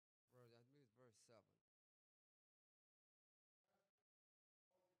 brother. I believe it's verse 7.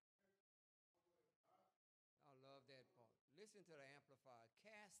 I love that part. Listen to the Amplified.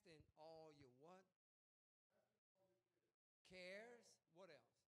 Casting all your what? Cares. What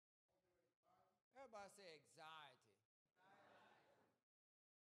else? Everybody say anxiety.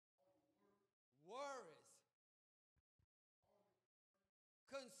 Worries.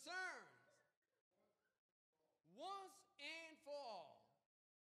 Concerns. Once and for all.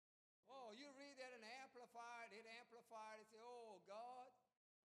 Oh, you read that in Amplified, it amplified, it said, oh God,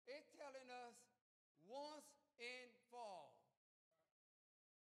 it's telling us once and for all.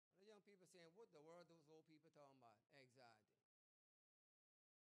 The young people saying, what the world those old people talking about? Anxiety.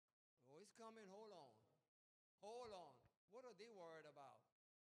 Oh, it's coming, hold on. Hold on. What are they worried about?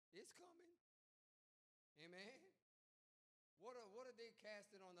 It's coming. Amen. What are they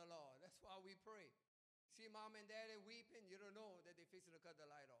casting on the Lord? That's why we pray. See mom and daddy weeping, you don't know that they're fixing to cut the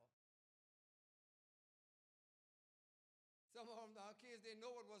light off. Some of them, our kids, they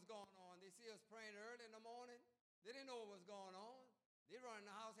know what was going on. They see us praying early in the morning. They didn't know what was going on. They run in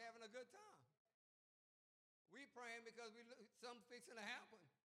the house having a good time. We praying because something fixing to happen.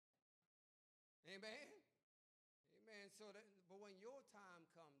 Amen. Amen. But when your time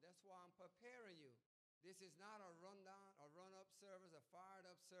comes, that's why I'm preparing you. This is not a rundown, a run-up service, a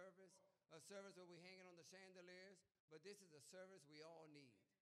fired-up service, a service where we're hanging on the chandeliers, but this is a service we all need.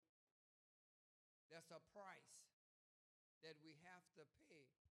 That's a price that we have to pay.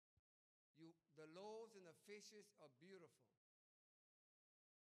 The loaves and the fishes are beautiful,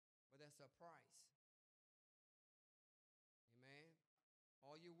 but that's a price. Amen.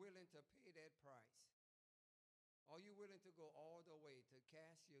 Are you willing to pay that price? Are you willing to go all the way to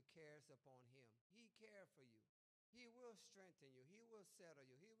cast your cares upon him? He cares for you. He will strengthen you. He will settle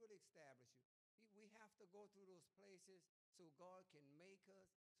you. He will establish you. We have to go through those places so God can make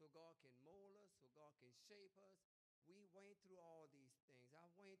us, so God can mold us, so God can shape us. We went through all these things. I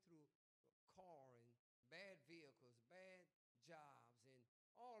went through car and bad vehicles, bad jobs, and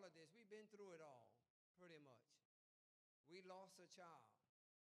all of this. We've been through it all, pretty much. We lost a child.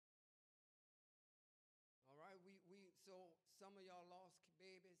 All right, so some of y'all lost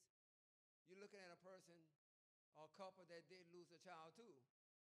babies. You're looking at a person or a couple that did lose a child too.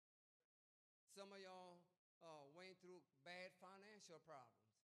 Some of y'all went through bad financial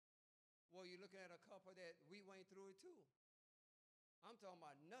problems. Well, you're looking at a couple that we went through it too. I'm talking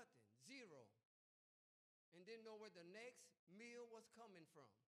about nothing, zero. And didn't know where the next meal was coming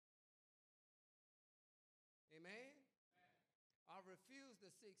from. Amen? I refused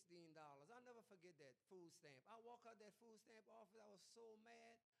the $16. I'll never forget that food stamp. I walked out that food stamp office. I was so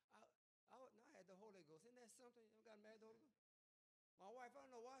mad. I had the Holy Ghost. Isn't that something? You got mad at the Holy Ghost? My wife, I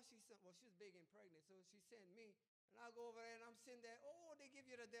don't know why she sent, well, she was big and pregnant, so she sent me. And I go over there and I'm sitting there, oh, they give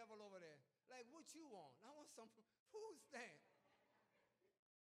you the devil over there. Like, what you want? I want some food stamp.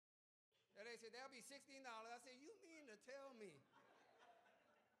 And they said, that'll be $16. I said, you mean to tell me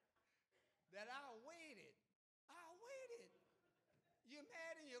that I waited? You're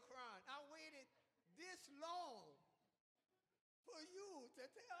mad and you're crying. I waited this long for you to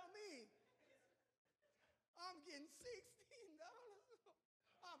tell me I'm getting $16.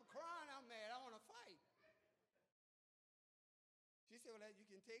 I'm crying, I'm mad, I want to fight. She said, well, you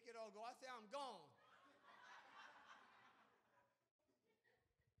can take it or go. I said, I'm gone.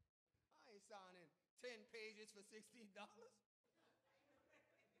 I ain't signing 10 pages for $16.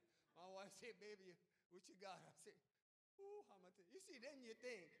 My wife said, baby, what you got? I said, ooh, how much? You see, then you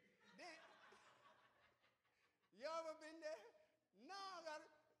think. Then, you ever been there? Now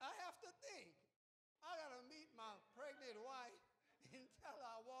I have to think. I got to meet my pregnant wife and tell her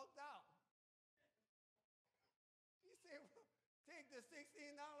I walked out. She said, well, take the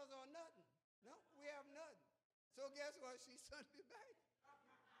 $16 or nothing. No, we have nothing. So guess what? She sent me back.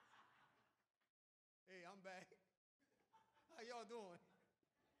 Hey, I'm back. How y'all doing?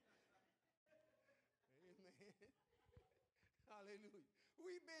 Hallelujah.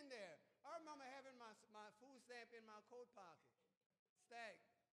 We've been there. I remember having my food stamp in my coat pocket, stacked.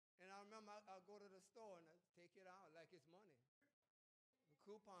 And I remember I'll go to the store and I take it out like it's money. The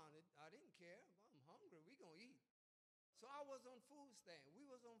coupon, I didn't care. I'm hungry. We going to eat. So I was on food stamp. We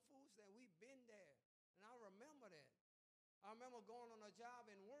was on food stamp. We've been there. And I remember that. I remember going on a job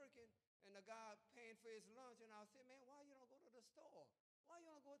and working, and the guy paying for his lunch. And I said, man, why you don't go to the store? Why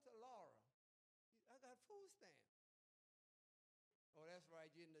you don't go to Laura? I got food stamp. Oh, that's right,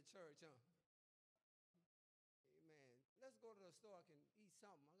 you're in the church, huh? Amen. Let's go to the store. I can eat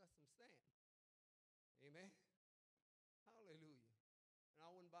something. I got some stamp. Amen. Hallelujah. And I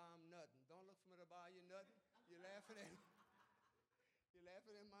wouldn't buy him nothing. Don't look for me to buy you nothing. You're laughing at me. You're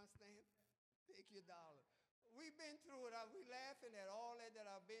laughing at my stamp? Take your dollar. We've been through it. We laughing at all that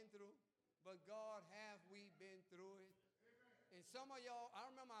I've been through. But God, have we been through it? And some of y'all, I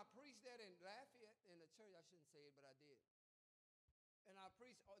remember I preached that in Lafayette in the church. I shouldn't say it, but I did. And I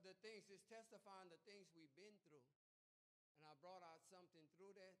preached the things, just testifying the things we've been through. And I brought out something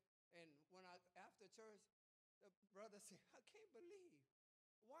through that. And when after church, the brother said, I can't believe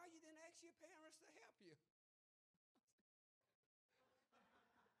why you didn't ask your parents to help you.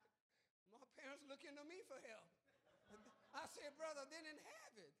 My parents looking to me for help. I said, brother, they didn't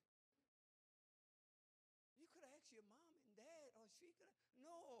have it. You could have asked your mom and dad, or she could have.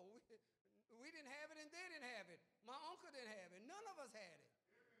 No, we didn't have it and they didn't have it. My uncle didn't have it. None of us had it.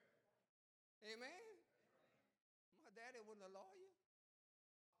 Amen? My daddy wasn't a lawyer.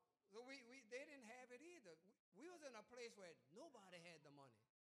 So they didn't have it either. We was in a place where nobody had the money.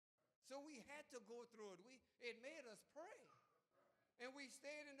 So we had to go through it. It made us pray. And we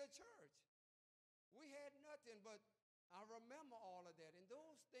stayed in the church. We had nothing, but I remember all of that. And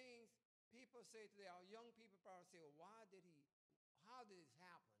those things people say today, our young people probably say, well, how did this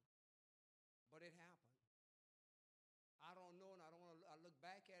happen? But it happened. I don't know, and I look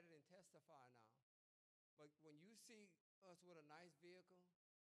back at it and testify now. But when you see us with a nice vehicle,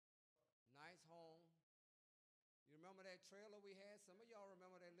 nice home, you remember that trailer we had? Some of y'all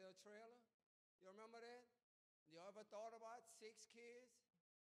remember that little trailer? You remember that? You ever thought about 6 kids?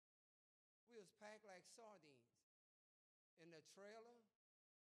 We was packed like sardines in the trailer.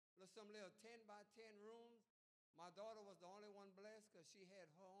 Some little 10 by 10 rooms. My daughter was the only one blessed because she had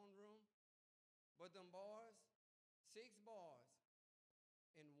her own room. But them boys, 6 boys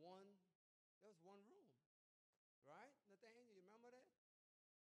in there was one room,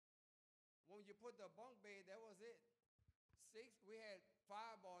 you put the bunk bed, that was it. We had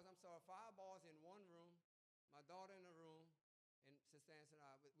 5 bars in one room, my daughter in a room, and Sister Nancy and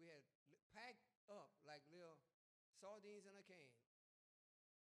I, we had packed up like little sardines in a can.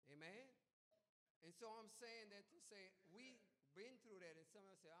 Amen? And so I'm saying that to say, we been through that, and some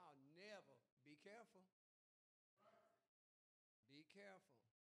of us say, I'll never. Be careful. Be careful.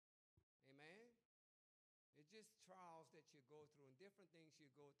 Amen? It's just trials that you go through and different things you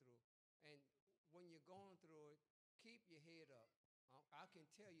go through. And when you're going through it, keep your head up. I can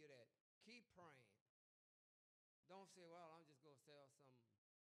tell you that. Keep praying. Don't say, well, I'm just going to sell some,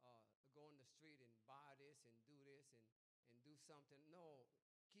 go in the street and buy this and do this and do something. No,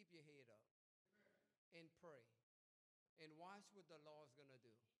 keep your head up and pray. And watch what the Lord's going to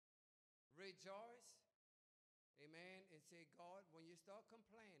do. Rejoice. Amen. And say, God, when you start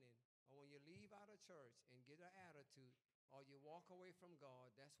complaining or when you leave out of church and get an attitude or you walk away from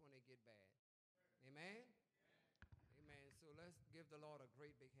God, that's when it get bad. Amen. Amen. So let's give the Lord a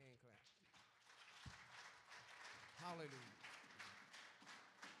great big hand clap. Hallelujah.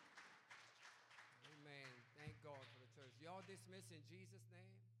 Amen. Thank God for the church. Y'all dismiss in Jesus'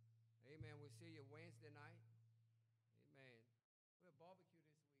 name. Amen. We'll see you Wednesday night. Amen. We have barbecue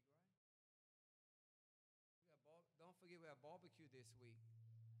this week, right? Don't forget we have barbecue this week.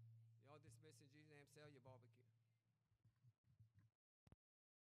 Y'all dismiss in Jesus' name. Sell your barbecue.